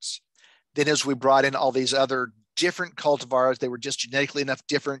Bradfords. Then as we brought in all these other different cultivars, they were just genetically enough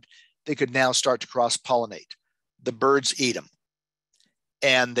different, they could now start to cross-pollinate. The birds eat them.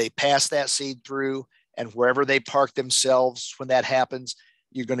 And they pass that seed through, and wherever they park themselves, when that happens,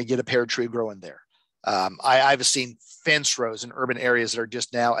 you're going to get a pear tree growing there. I've seen fence rows in urban areas that are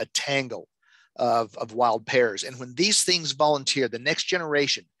just now a tangle of wild pears. And when these things volunteer, the next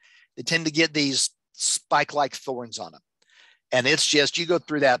generation they tend to get these spike-like thorns on them. And it's just, you go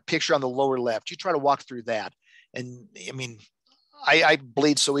through that picture on the lower left, you try to walk through that. And I mean, I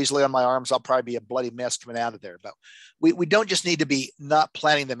bleed so easily on my arms, I'll probably be a bloody mess coming out of there. But we don't just need to be not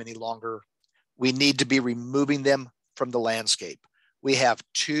planting them any longer. We need to be removing them from the landscape. We have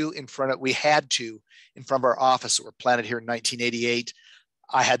we had two in front of our office that were planted here in 1988.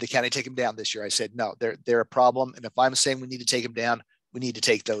 I had the county take them down this year. I said, no, they're a problem. And if I'm saying we need to take them down, we need to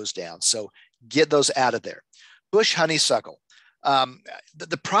take those down. So get those out of there. Bush honeysuckle.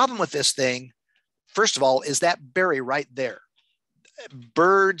 The problem with this thing, first of all, is that berry right there.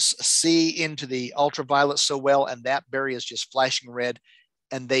 Birds see into the ultraviolet so well, and that berry is just flashing red,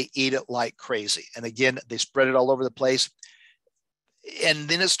 and they eat it like crazy. And again, they spread it all over the place. And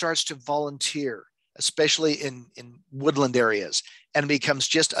then it starts to volunteer, especially in woodland areas, and it becomes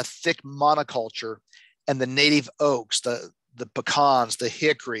just a thick monoculture. And the native oaks, the pecans, the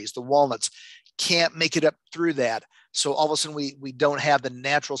hickories, the walnuts can't make it up through that. So all of a sudden we don't have the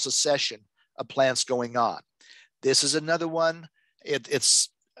natural succession of plants going on. This is another one. I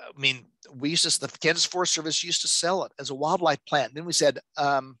mean, the Kansas Forest Service used to sell it as a wildlife plant. Then we said,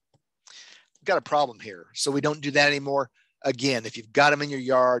 we've got a problem here. So we don't do that anymore. Again, if you've got them in your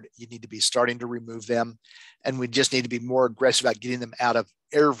yard, you need to be starting to remove them. And we just need to be more aggressive about getting them out of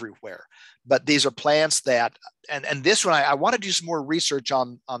everywhere. But these are plants that, and this one, I want to do some more research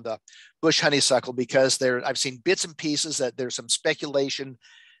on the bush honeysuckle, because I've seen bits and pieces that there's some speculation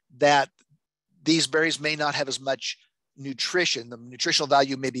that these berries may not have as much nutrition. The nutritional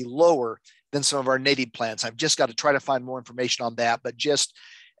value may be lower than some of our native plants. I've just got to try to find more information on that. But just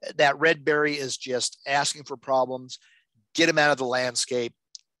that red berry is just asking for problems. Get them out of the landscape,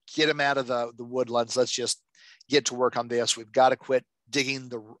 get them out of the woodlands. Let's just get to work on this. We've got to quit digging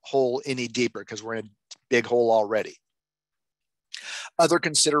the hole any deeper, because we're in a big hole already. Other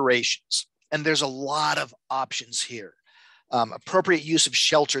considerations, and there's a lot of options here. Appropriate use of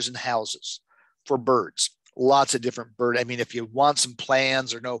shelters and houses for birds. Lots of different bird. I mean, if you want some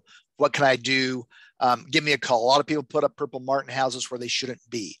plans or know what can I do, give me a call. A lot of people put up purple martin houses where they shouldn't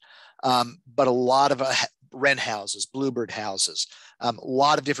be, but a lot of wren houses, bluebird houses, a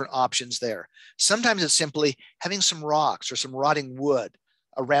lot of different options there. Sometimes it's simply having some rocks or some rotting wood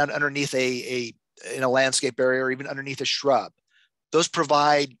around underneath in a landscape area, or even underneath a shrub. Those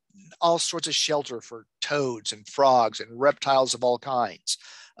provide all sorts of shelter for toads and frogs and reptiles of all kinds.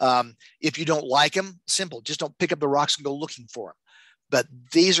 If you don't like them, simple, just don't pick up the rocks and go looking for them. But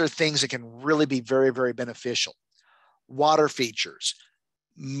these are things that can really be very, very beneficial. Water features.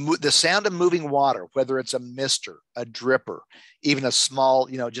 The sound of moving water, whether it's a mister, a dripper, even a small,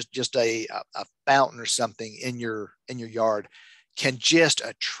 just a fountain or something in your yard, can just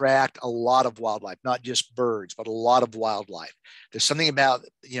attract a lot of wildlife, not just birds, but a lot of wildlife. There's something about,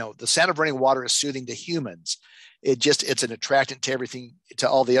 the sound of running water is soothing to humans. It's an attractant to everything, to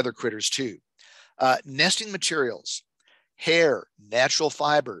all the other critters too. Nesting materials, hair, natural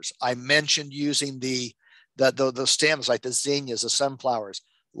fibers. I mentioned using the stems like the zinnias, the sunflowers.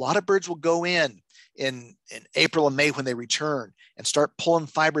 A lot of birds will go in April and May when they return and start pulling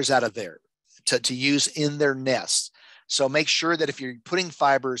fibers out of there to use in their nests. So make sure that if you're putting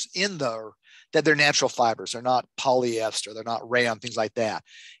fibers in there, that they're natural fibers. They're not polyester, they're not rayon, things like that.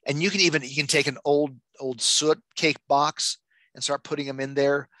 And you can take an old soot cake box and start putting them in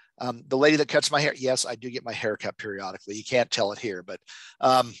there. The lady that cuts my hair, yes, I do get my hair cut periodically. You can't tell it here, but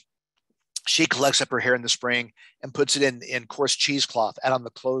she collects up her hair in the spring and puts it in coarse cheesecloth out on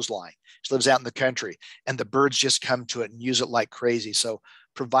the clothesline. She lives out in the country, and the birds just come to it and use it like crazy. So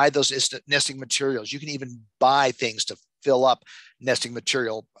provide those nesting materials. You can even buy things to fill up nesting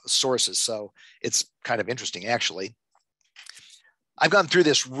material sources. So it's kind of interesting, actually. I've gone through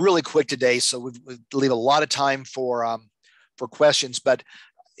this really quick today, so we leave a lot of time for questions. But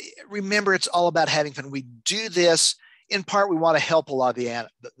remember, it's all about having fun. We do this in part. We want to help a lot of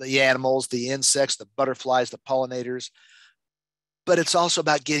the animals, the insects, the butterflies, the pollinators. But it's also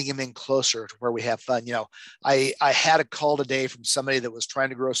about getting them in closer to where we have fun. I had a call today from somebody that was trying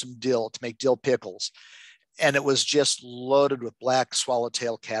to grow some dill to make dill pickles, and it was just loaded with black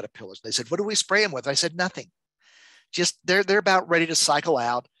swallowtail caterpillars. They said, "What do we spray them with?" I said, "Nothing. Just they're about ready to cycle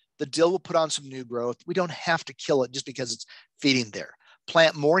out. The dill will put on some new growth. We don't have to kill it just because it's feeding there.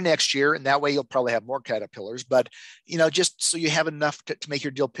 Plant more next year, and that way you'll probably have more caterpillars. But just so you have enough to make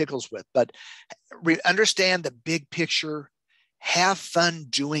your dill pickles with. But understand the big picture. Have fun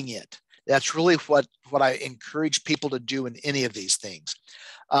doing it. That's really what I encourage people to do in any of these things.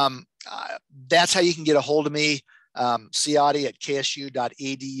 That's how you can get a hold of me. Otte at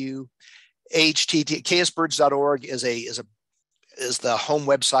ksu.edu. HTT, ksbirds.org is is the home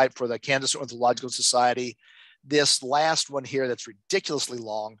website for the Kansas Ornithological Society. This last one here that's ridiculously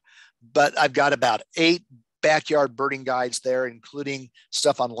long, but I've got about 8 backyard birding guides there, including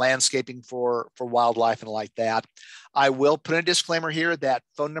stuff on landscaping for wildlife and like that. I will put a disclaimer here that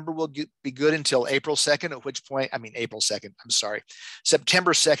phone number will be good until April 2nd, at which point, April 2nd, I'm sorry,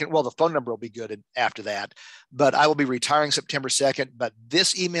 September 2nd. Well, the phone number will be good after that, but I will be retiring September 2nd, but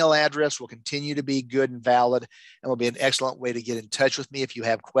this email address will continue to be good and valid and will be an excellent way to get in touch with me if you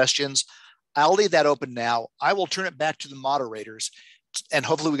have questions. I'll leave that open now. I will turn it back to the moderators, and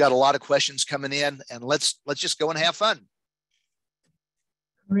hopefully we got a lot of questions coming in, and let's just go and have fun.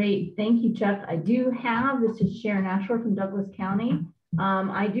 Great, thank you, Chuck. This is Sharon Ashworth from Douglas County.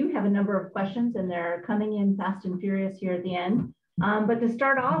 I do have a number of questions, and they're coming in fast and furious here at the end. But to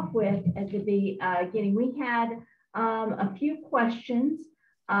start off with, at the beginning, we had a few questions.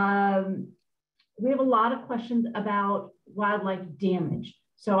 We have a lot of questions about wildlife damage.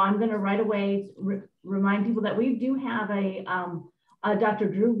 So I'm going to right away remind people that we do have Dr.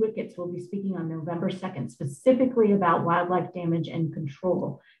 Drew Ricketts will be speaking on November 2nd, specifically about wildlife damage and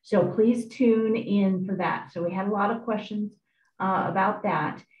control. So please tune in for that. So we had a lot of questions about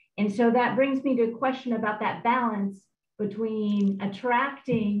that. And so that brings me to a question about that balance between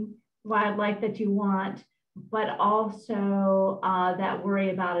attracting wildlife that you want, but also that worry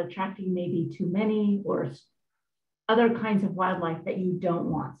about attracting maybe too many or other kinds of wildlife that you don't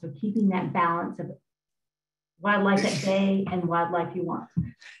want. So keeping that balance of wildlife at bay and wildlife you want.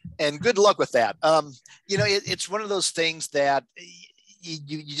 And good luck with that. It's one of those things that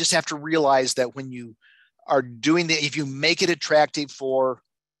you just have to realize that when you are doing if you make it attractive for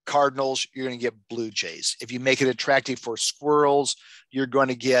cardinals, you're going to get blue jays. If you make it attractive for squirrels, you're going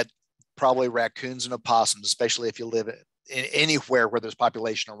to get probably raccoons and opossums, especially if you live in anywhere where there's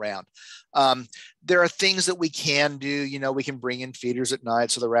population around. There are things that we can do. We can bring in feeders at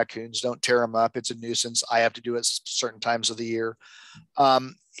night so the raccoons don't tear them up. It's a nuisance. I have to do it certain times of the year.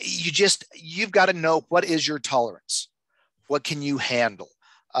 You've got to know what is your tolerance. What can you handle?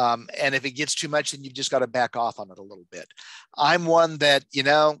 And if it gets too much, then you've just got to back off on it a little bit. I'm one that,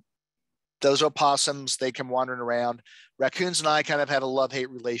 those opossums, they come wandering around. Raccoons and I kind of have a love-hate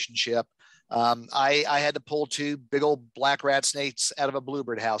relationship. I had to pull 2 big old black rat snakes out of a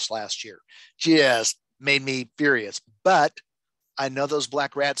bluebird house last year. Just made me furious. But I know those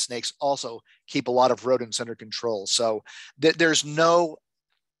black rat snakes also keep a lot of rodents under control. So there's no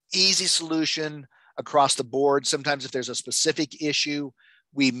easy solution across the board. Sometimes if there's a specific issue,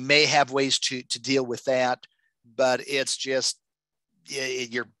 we may have ways to deal with that. But it's just,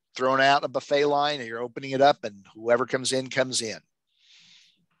 you're throwing out a buffet line and you're opening it up and whoever comes in, comes in.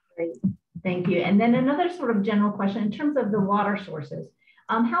 Great. Thank you. And then another sort of general question in terms of the water sources,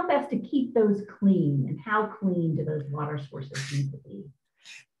 how best to keep those clean and how clean do those water sources need to be?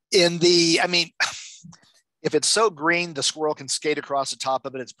 If it's so green, the squirrel can skate across the top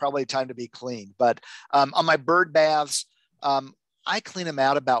of it, it's probably time to be clean. But on my bird baths, I clean them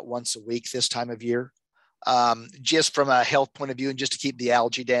out about once a week this time of year, just from a health point of view and just to keep the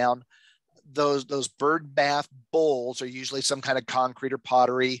algae down. Those bird bath bowls are usually some kind of concrete or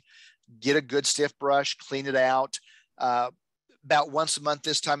pottery. Get a good stiff brush, clean it out. About once a month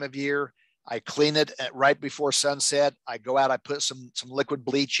this time of year, I clean it right before sunset. I go out, I put some liquid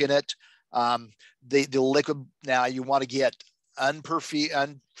bleach in it. The liquid, now you want to get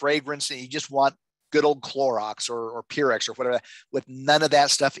unfragrance, and you just want good old Clorox or Purex or whatever, with none of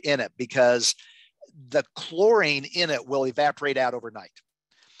that stuff in it, because the chlorine in it will evaporate out overnight.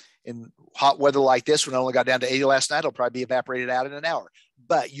 In hot weather like this, when it only got down to 80 last night, it'll probably be evaporated out in an hour.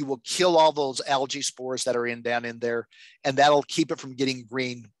 But you will kill all those algae spores that are down in there, and that'll keep it from getting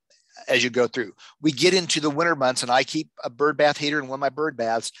green as you go through. We get into the winter months, and I keep a bird bath heater in one of my bird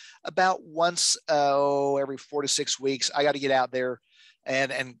baths about once every 4 to 6 weeks. I got to get out there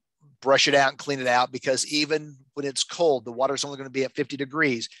and brush it out and clean it out, because even when it's cold, the water's only going to be at 50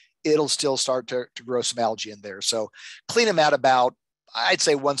 degrees. It'll still start to grow some algae in there. So clean them out about, I'd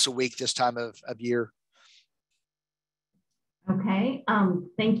say, once a week this time of year. Okay,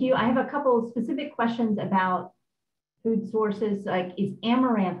 thank you. I have a couple of specific questions about food sources. Like, is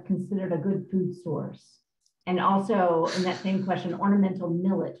amaranth considered a good food source? And also in that same question, ornamental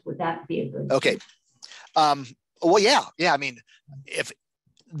millet, would that be a good? Okay. Well, yeah. If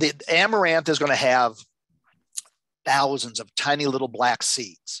the amaranth is going to have thousands of tiny little black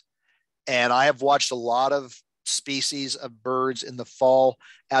seeds, and I have watched a lot of species of birds in the fall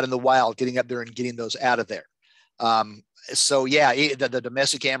out in the wild getting up there and getting those out of there. So yeah, the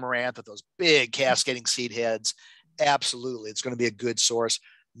domestic amaranth with those big cascading seed heads, absolutely, it's going to be a good source.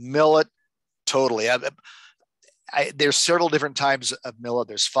 Millet, totally. there's several different types of millet.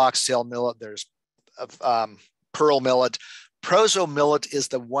 There's foxtail millet. There's pearl millet. Proso millet is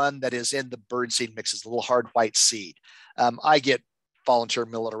the one that is in the bird seed mixes, the little hard white seed. I get volunteer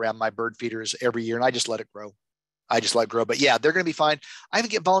millet around my bird feeders every year, and I just let it grow. But yeah, they're going to be fine. I even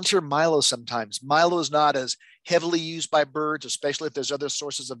get volunteer Milo sometimes. Milo is not as heavily used by birds, especially if there's other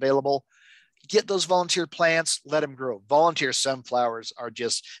sources available. Get those volunteer plants, let them grow. Volunteer sunflowers are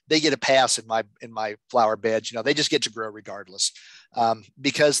just, they get a pass in my flower beds. They just get to grow regardless.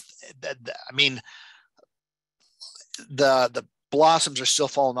 Because the blossoms are still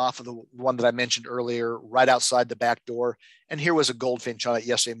falling off of the one that I mentioned earlier, right outside the back door. And here was a goldfinch on it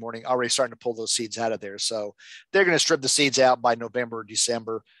yesterday morning, already starting to pull those seeds out of there. So they're going to strip the seeds out by November or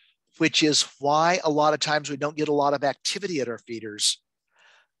December, which is why a lot of times we don't get a lot of activity at our feeders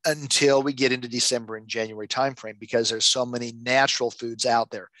until we get into December and January timeframe, because there's so many natural foods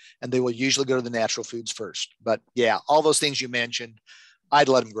out there, and they will usually go to the natural foods first. But yeah, all those things you mentioned, I'd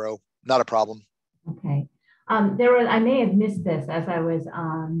let them grow. Not a problem. Okay. I may have missed this as I was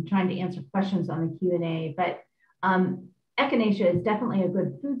trying to answer questions on the Q&A, but echinacea is definitely a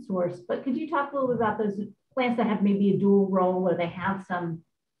good food source. But could you talk a little bit about those plants that have maybe a dual role where they have some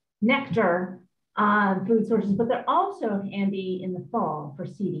nectar food sources, but they're also handy in the fall for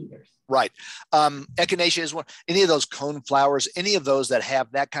seed eaters? Right. Echinacea is one. Any of those cone flowers, any of those that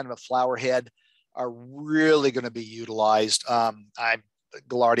have that kind of a flower head are really going to be utilized.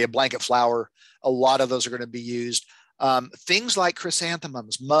 Gaillardia, blanket flower, a lot of those are going to be used. Things like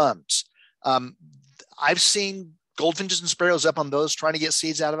chrysanthemums, mums. I've seen goldfinches and sparrows up on those trying to get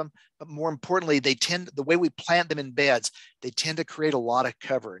seeds out of them. But more importantly, the way we plant them in beds, they tend to create a lot of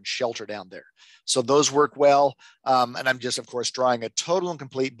cover and shelter down there. So those work well. And I'm just, of course, drawing a total and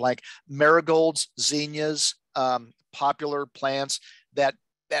complete blank. Marigolds, zinnias, popular plants that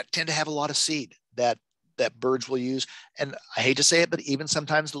tend to have a lot of seed that birds will use. And I hate to say it, but even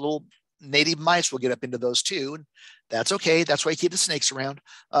sometimes the little native mice will get up into those too. And that's okay. That's why you keep the snakes around.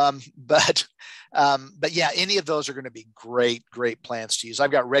 But yeah, any of those are going to be great plants to use.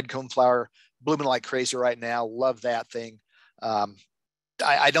 I've got red coneflower blooming like crazy right now. Love that thing.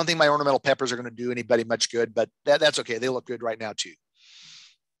 I don't think my ornamental peppers are going to do anybody much good, but that's okay. They look good right now too.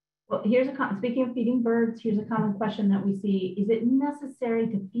 Well, speaking of feeding birds, here's a common question that we see. Is it necessary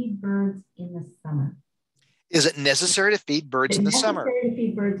to feed birds in the summer? Is it necessary to feed birds in the summer? Necessary to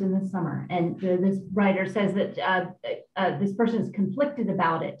feed birds in the summer. And this writer says that this person is conflicted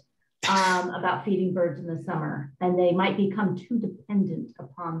about it, about feeding birds in the summer, and they might become too dependent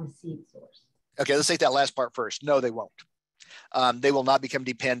upon the seed source. Okay, let's take that last part first. No, they won't. They will not become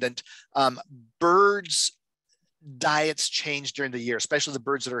dependent. Birds' diets change during the year, especially the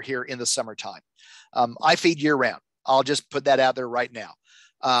birds that are here in the summertime. I feed year round. I'll just put that out there right now.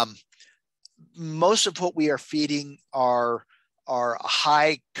 Most of what we are feeding are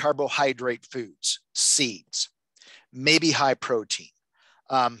high carbohydrate foods, seeds, maybe high protein.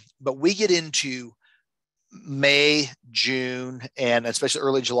 But we get into May, June, and especially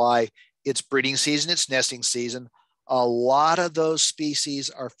early July, it's breeding season, it's nesting season. A lot of those species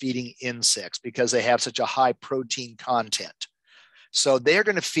are feeding insects because they have such a high protein content. So they're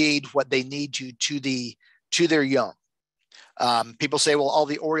going to feed what they need to their young. People say, well, all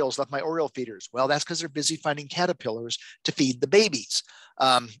the Orioles left my Oriole feeders. Well, that's because they're busy finding caterpillars to feed the babies.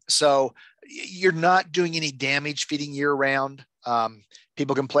 So you're not doing any damage feeding year round.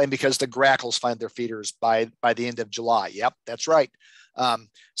 People complain because the grackles find their feeders by the end of July. Yep, that's right.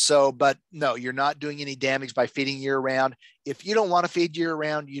 But no, you're not doing any damage by feeding year round. If you don't want to feed year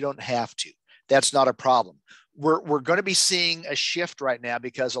round, you don't have to. That's not a problem. We're going to be seeing a shift right now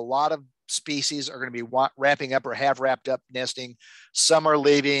because a lot of species are going to be wrapping up or have wrapped up nesting. Some are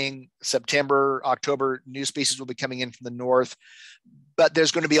leaving September, October. New species will be coming in from the north. But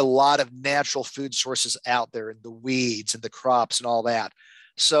there's going to be a lot of natural food sources out there in the weeds and the crops and all that.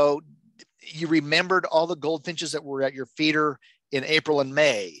 So you remembered all the goldfinches that were at your feeder in April and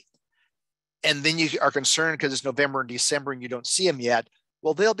May, and then you are concerned because it's November and December and you don't see them yet.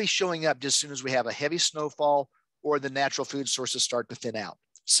 Well, they'll be showing up just as soon as we have a heavy snowfall or the natural food sources start to thin out.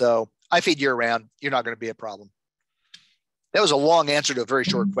 So I feed year round. You're not going to be a problem. That was a long answer to a very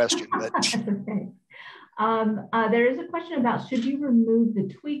short question. But there is a question about, should you remove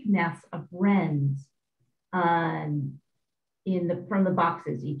the twig nests of wrens from the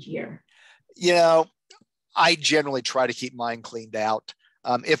boxes each year? I generally try to keep mine cleaned out,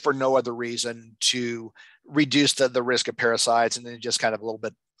 if for no other reason, to reduce the risk of parasites, and then just kind of a little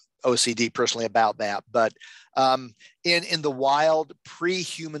bit OCD personally about that. But in the wild,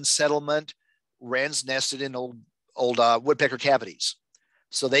 pre-human settlement, wrens nested in old woodpecker cavities.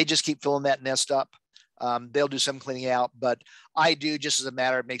 So they just keep filling that nest up. They'll do some cleaning out, but I do just as a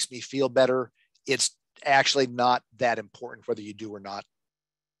matter, it makes me feel better. It's actually not that important whether you do or not.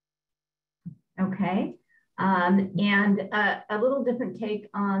 Okay. And a little different take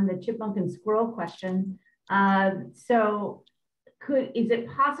on the chipmunk and squirrel question. So is it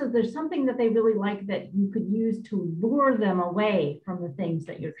possible there's something that they really like that you could use to lure them away from the things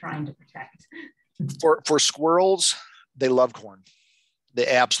that you're trying to protect? For squirrels, they love corn. They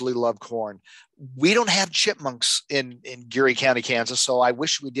absolutely love corn. We don't have chipmunks in Geary County, Kansas, so I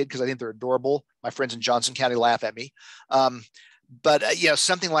wish we did because I think they're adorable. My friends in Johnson County laugh at me. But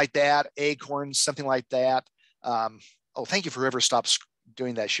something like that, acorns, something like that. Thank you for whoever stopped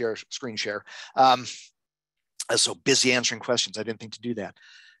doing that screen share. I was so busy answering questions, I didn't think to do that.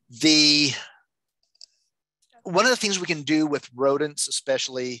 One of the things we can do with rodents,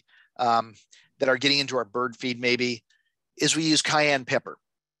 especially that are getting into our bird feed maybe, is we use cayenne pepper,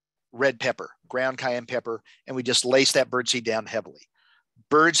 red pepper, ground cayenne pepper, and we just lace that birdseed down heavily.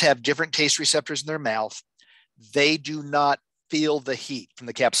 Birds have different taste receptors in their mouth. They do not feel the heat from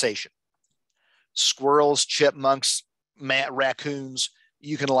the capsaicin. Squirrels, chipmunks, raccoons,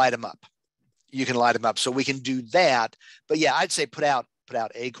 you can light them up. You can light them up. So we can do that. But yeah, I'd say put out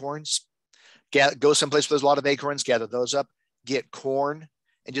acorns. Go someplace where there's a lot of acorns, gather those up, get corn,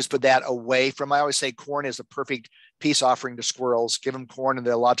 and just put that away from. I always say corn is a perfect peace offering to squirrels. Give them corn, and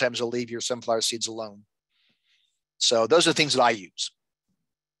a lot of times they'll leave your sunflower seeds alone. So those are the things that I use.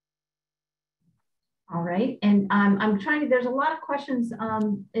 All right, and I'm trying to. There's a lot of questions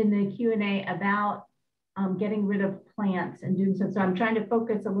in the Q&A about getting rid of plants and doing so. So I'm trying to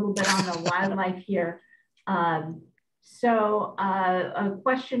focus a little bit on the wildlife here. So a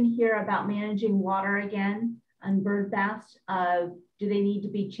question here about managing water again on bird baths. Do they need to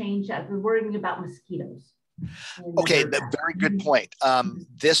be changed? We're worrying about mosquitoes. Okay, very good point.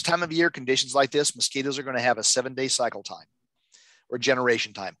 This time of year, conditions like this, mosquitoes are going to have a 7-day cycle time or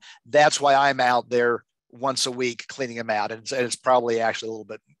generation time. That's why I'm out there once a week cleaning them out. And it's probably actually a little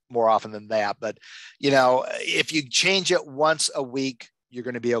bit more often than that. But, if you change it once a week, you're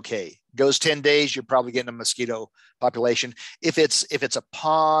going to be okay. Goes 10 days, you're probably getting a mosquito population. If it's a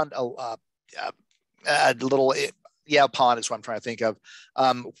pond, a little, pond is what I'm trying to think of,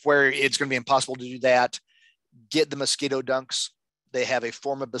 where it's going to be impossible to do that, get the mosquito dunks. They have a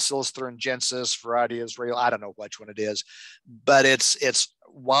form of Bacillus thuringiensis, variety Israel. I don't know which one it is, but it's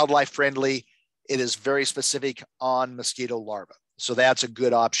wildlife friendly. It is very specific on mosquito larvae. So that's a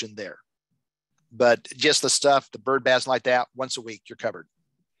good option there. But just the bird baths like that, once a week, you're covered.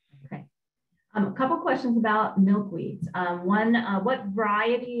 Okay. A couple questions about milkweeds. One, what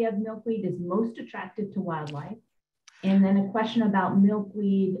variety of milkweed is most attractive to wildlife? And then a question about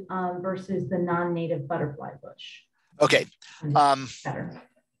milkweed versus the non-native butterfly bush. Okay. Better.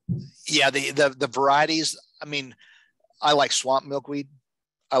 Yeah, the varieties, I like swamp milkweed.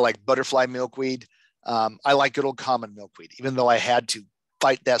 I like butterfly milkweed. I like good old common milkweed, even though I had to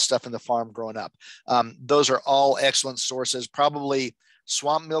fight that stuff in the farm growing up. Those are all excellent sources. Probably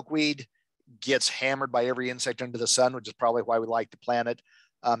swamp milkweed gets hammered by every insect under the sun, which is probably why we like to plant it.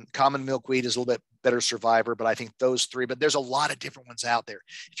 Common milkweed is a little bit better survivor, but I think those three, but there's a lot of different ones out there.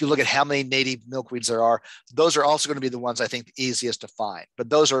 If you look at how many native milkweeds there are, those are also going to be the ones I think easiest to find, but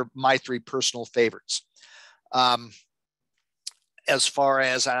those are my three personal favorites. As far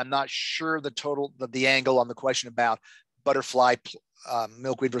as, I'm not sure the angle on the question about butterfly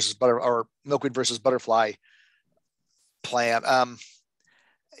milkweed versus milkweed versus butterfly plant. I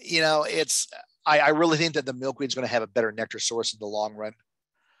really think that the milkweed is going to have a better nectar source in the long run.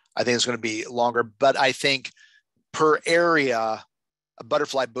 I think it's going to be longer, but I think per area, a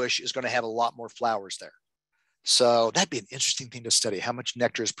butterfly bush is going to have a lot more flowers there. So that'd be an interesting thing to study, how much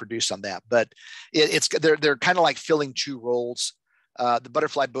nectar is produced on that. But they're kind of like filling two roles. The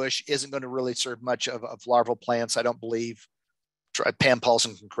butterfly bush isn't going to really serve much of larval plants, I don't believe. Pam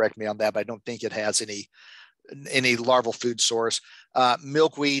Paulson can correct me on that, but I don't think it has any larval food source.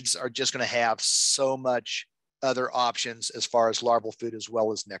 Milkweeds are just going to have so much other options as far as larval food as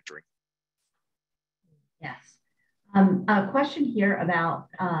well as nectaring. Yes. A question here about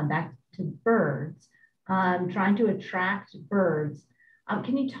back to birds, trying to attract birds.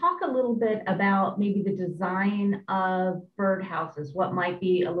 Can you talk a little bit about maybe the design of bird houses? What might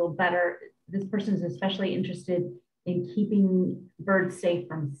be a little better? This person is especially interested in keeping birds safe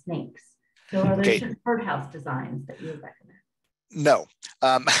from snakes. So are there certain birdhouse designs that you would recommend? No.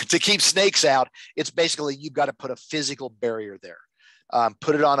 To keep snakes out, it's basically you've got to put a physical barrier there.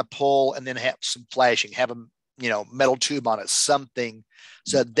 Put it on a pole and then have some flashing, have a metal tube on it, something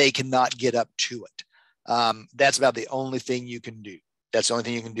so that they cannot get up to it. That's about the only thing you can do. That's the only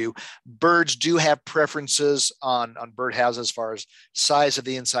thing you can do. Birds do have preferences on bird houses as far as size of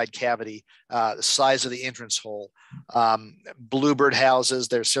the inside cavity, the size of the entrance hole. Bluebird houses,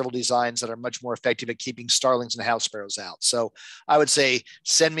 there's several designs that are much more effective at keeping starlings and house sparrows out. So I would say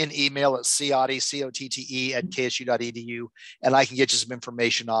send me an email at cotte, at ksu.edu, and I can get you some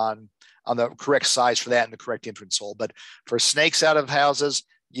information on the correct size for that and the correct entrance hole. But for snakes out of houses,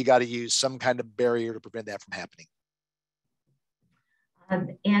 you got to use some kind of barrier to prevent that from happening.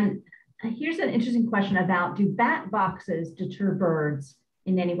 And here's an interesting question about, do bat boxes deter birds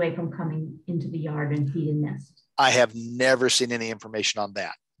in any way from coming into the yard and feed and nest? I have never seen any information on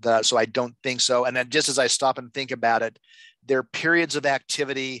that. So I don't think so. And then just as I stop and think about it, their periods of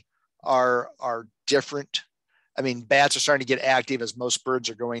activity are different. I mean, bats are starting to get active as most birds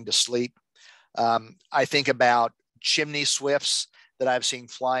are going to sleep. I think about chimney swifts that I've seen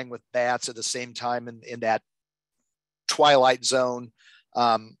flying with bats at the same time in that twilight zone.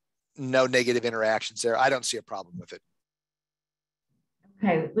 No negative interactions there. I don't see a problem with it.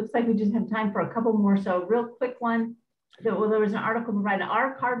 Okay, looks like we just have time for a couple more. So real quick one. There was an article right.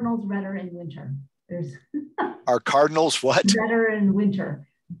 Are cardinals redder in winter? Are cardinals what? Redder in winter.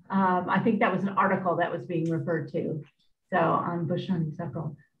 I think that was an article that was being referred to. So on bush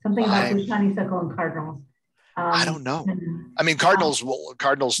honeysuckle, something about bush honeysuckle and cardinals. I don't know. I mean, cardinals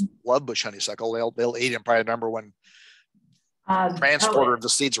love bush honeysuckle. They'll eat it. Probably number one transporter of the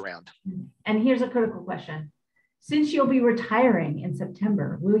seeds around. And here's a critical question. Since you'll be retiring in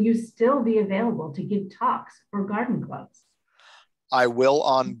September, will you still be available to give talks for garden clubs? I will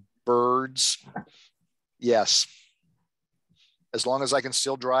on birds. Yes. As long as I can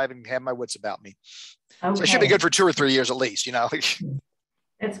still drive and have my wits about me. Okay. So it should be good for 2 or 3 years at least, you know.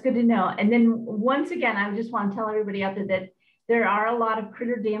 That's good to know. And then once again, I just want to tell everybody out there that there are a lot of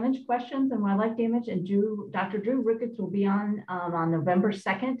critter damage questions and wildlife damage, and Dr. Drew Ricketts will be on November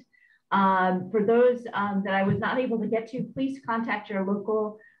 2nd. For those that I was not able to get to, please contact your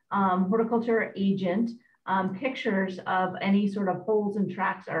local horticulture agent. Pictures of any sort of holes and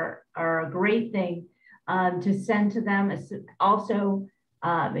tracks are a great thing to send to them. Also,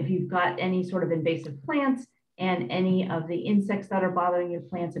 if you've got any sort of invasive plants and any of the insects that are bothering your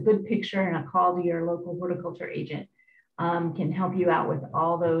plants, a good picture and a call to your local horticulture agent can help you out with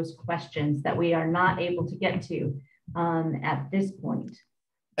all those questions that we are not able to get to at this point.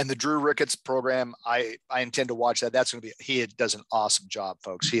 And the Drew Ricketts program, I intend to watch that. That's going to be, he does an awesome job,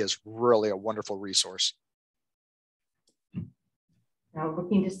 folks. He is really a wonderful resource. Now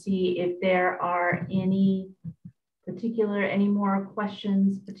looking to see if there are any more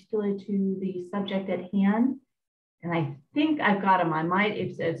questions, particularly to the subject at hand. And I think I've got them. I might,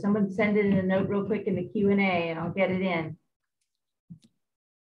 if someone send it in a note real quick in the Q&A and I'll get it in.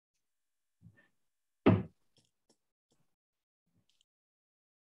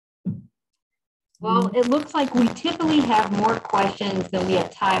 Well, it looks like we typically have more questions than we have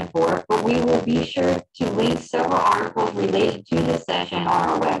time for, but we will be sure to link several articles related to this session on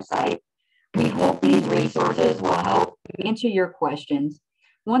our website. We hope these resources will help answer your questions.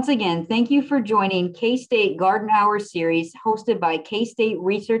 Once again, thank you for joining K-State Garden Hour series hosted by K-State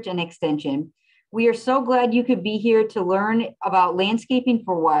Research and Extension. We are so glad you could be here to learn about landscaping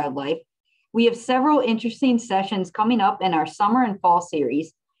for wildlife. We have several interesting sessions coming up in our summer and fall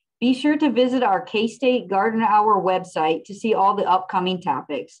series. Be sure to visit our K-State Garden Hour website to see all the upcoming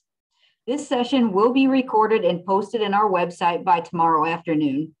topics. This session will be recorded and posted in our website by tomorrow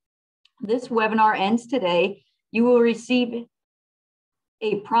afternoon. This webinar ends today. You will receive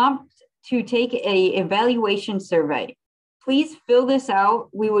a prompt to take an evaluation survey. Please fill this out.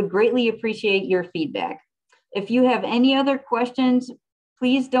 We would greatly appreciate your feedback. If you have any other questions,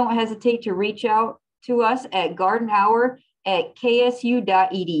 please don't hesitate to reach out to us at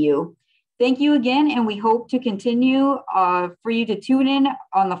gardenhour@ksu.edu. Thank you again, and we hope to continue for you to tune in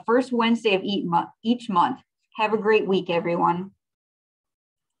on the first Wednesday of each month. Have a great week, everyone.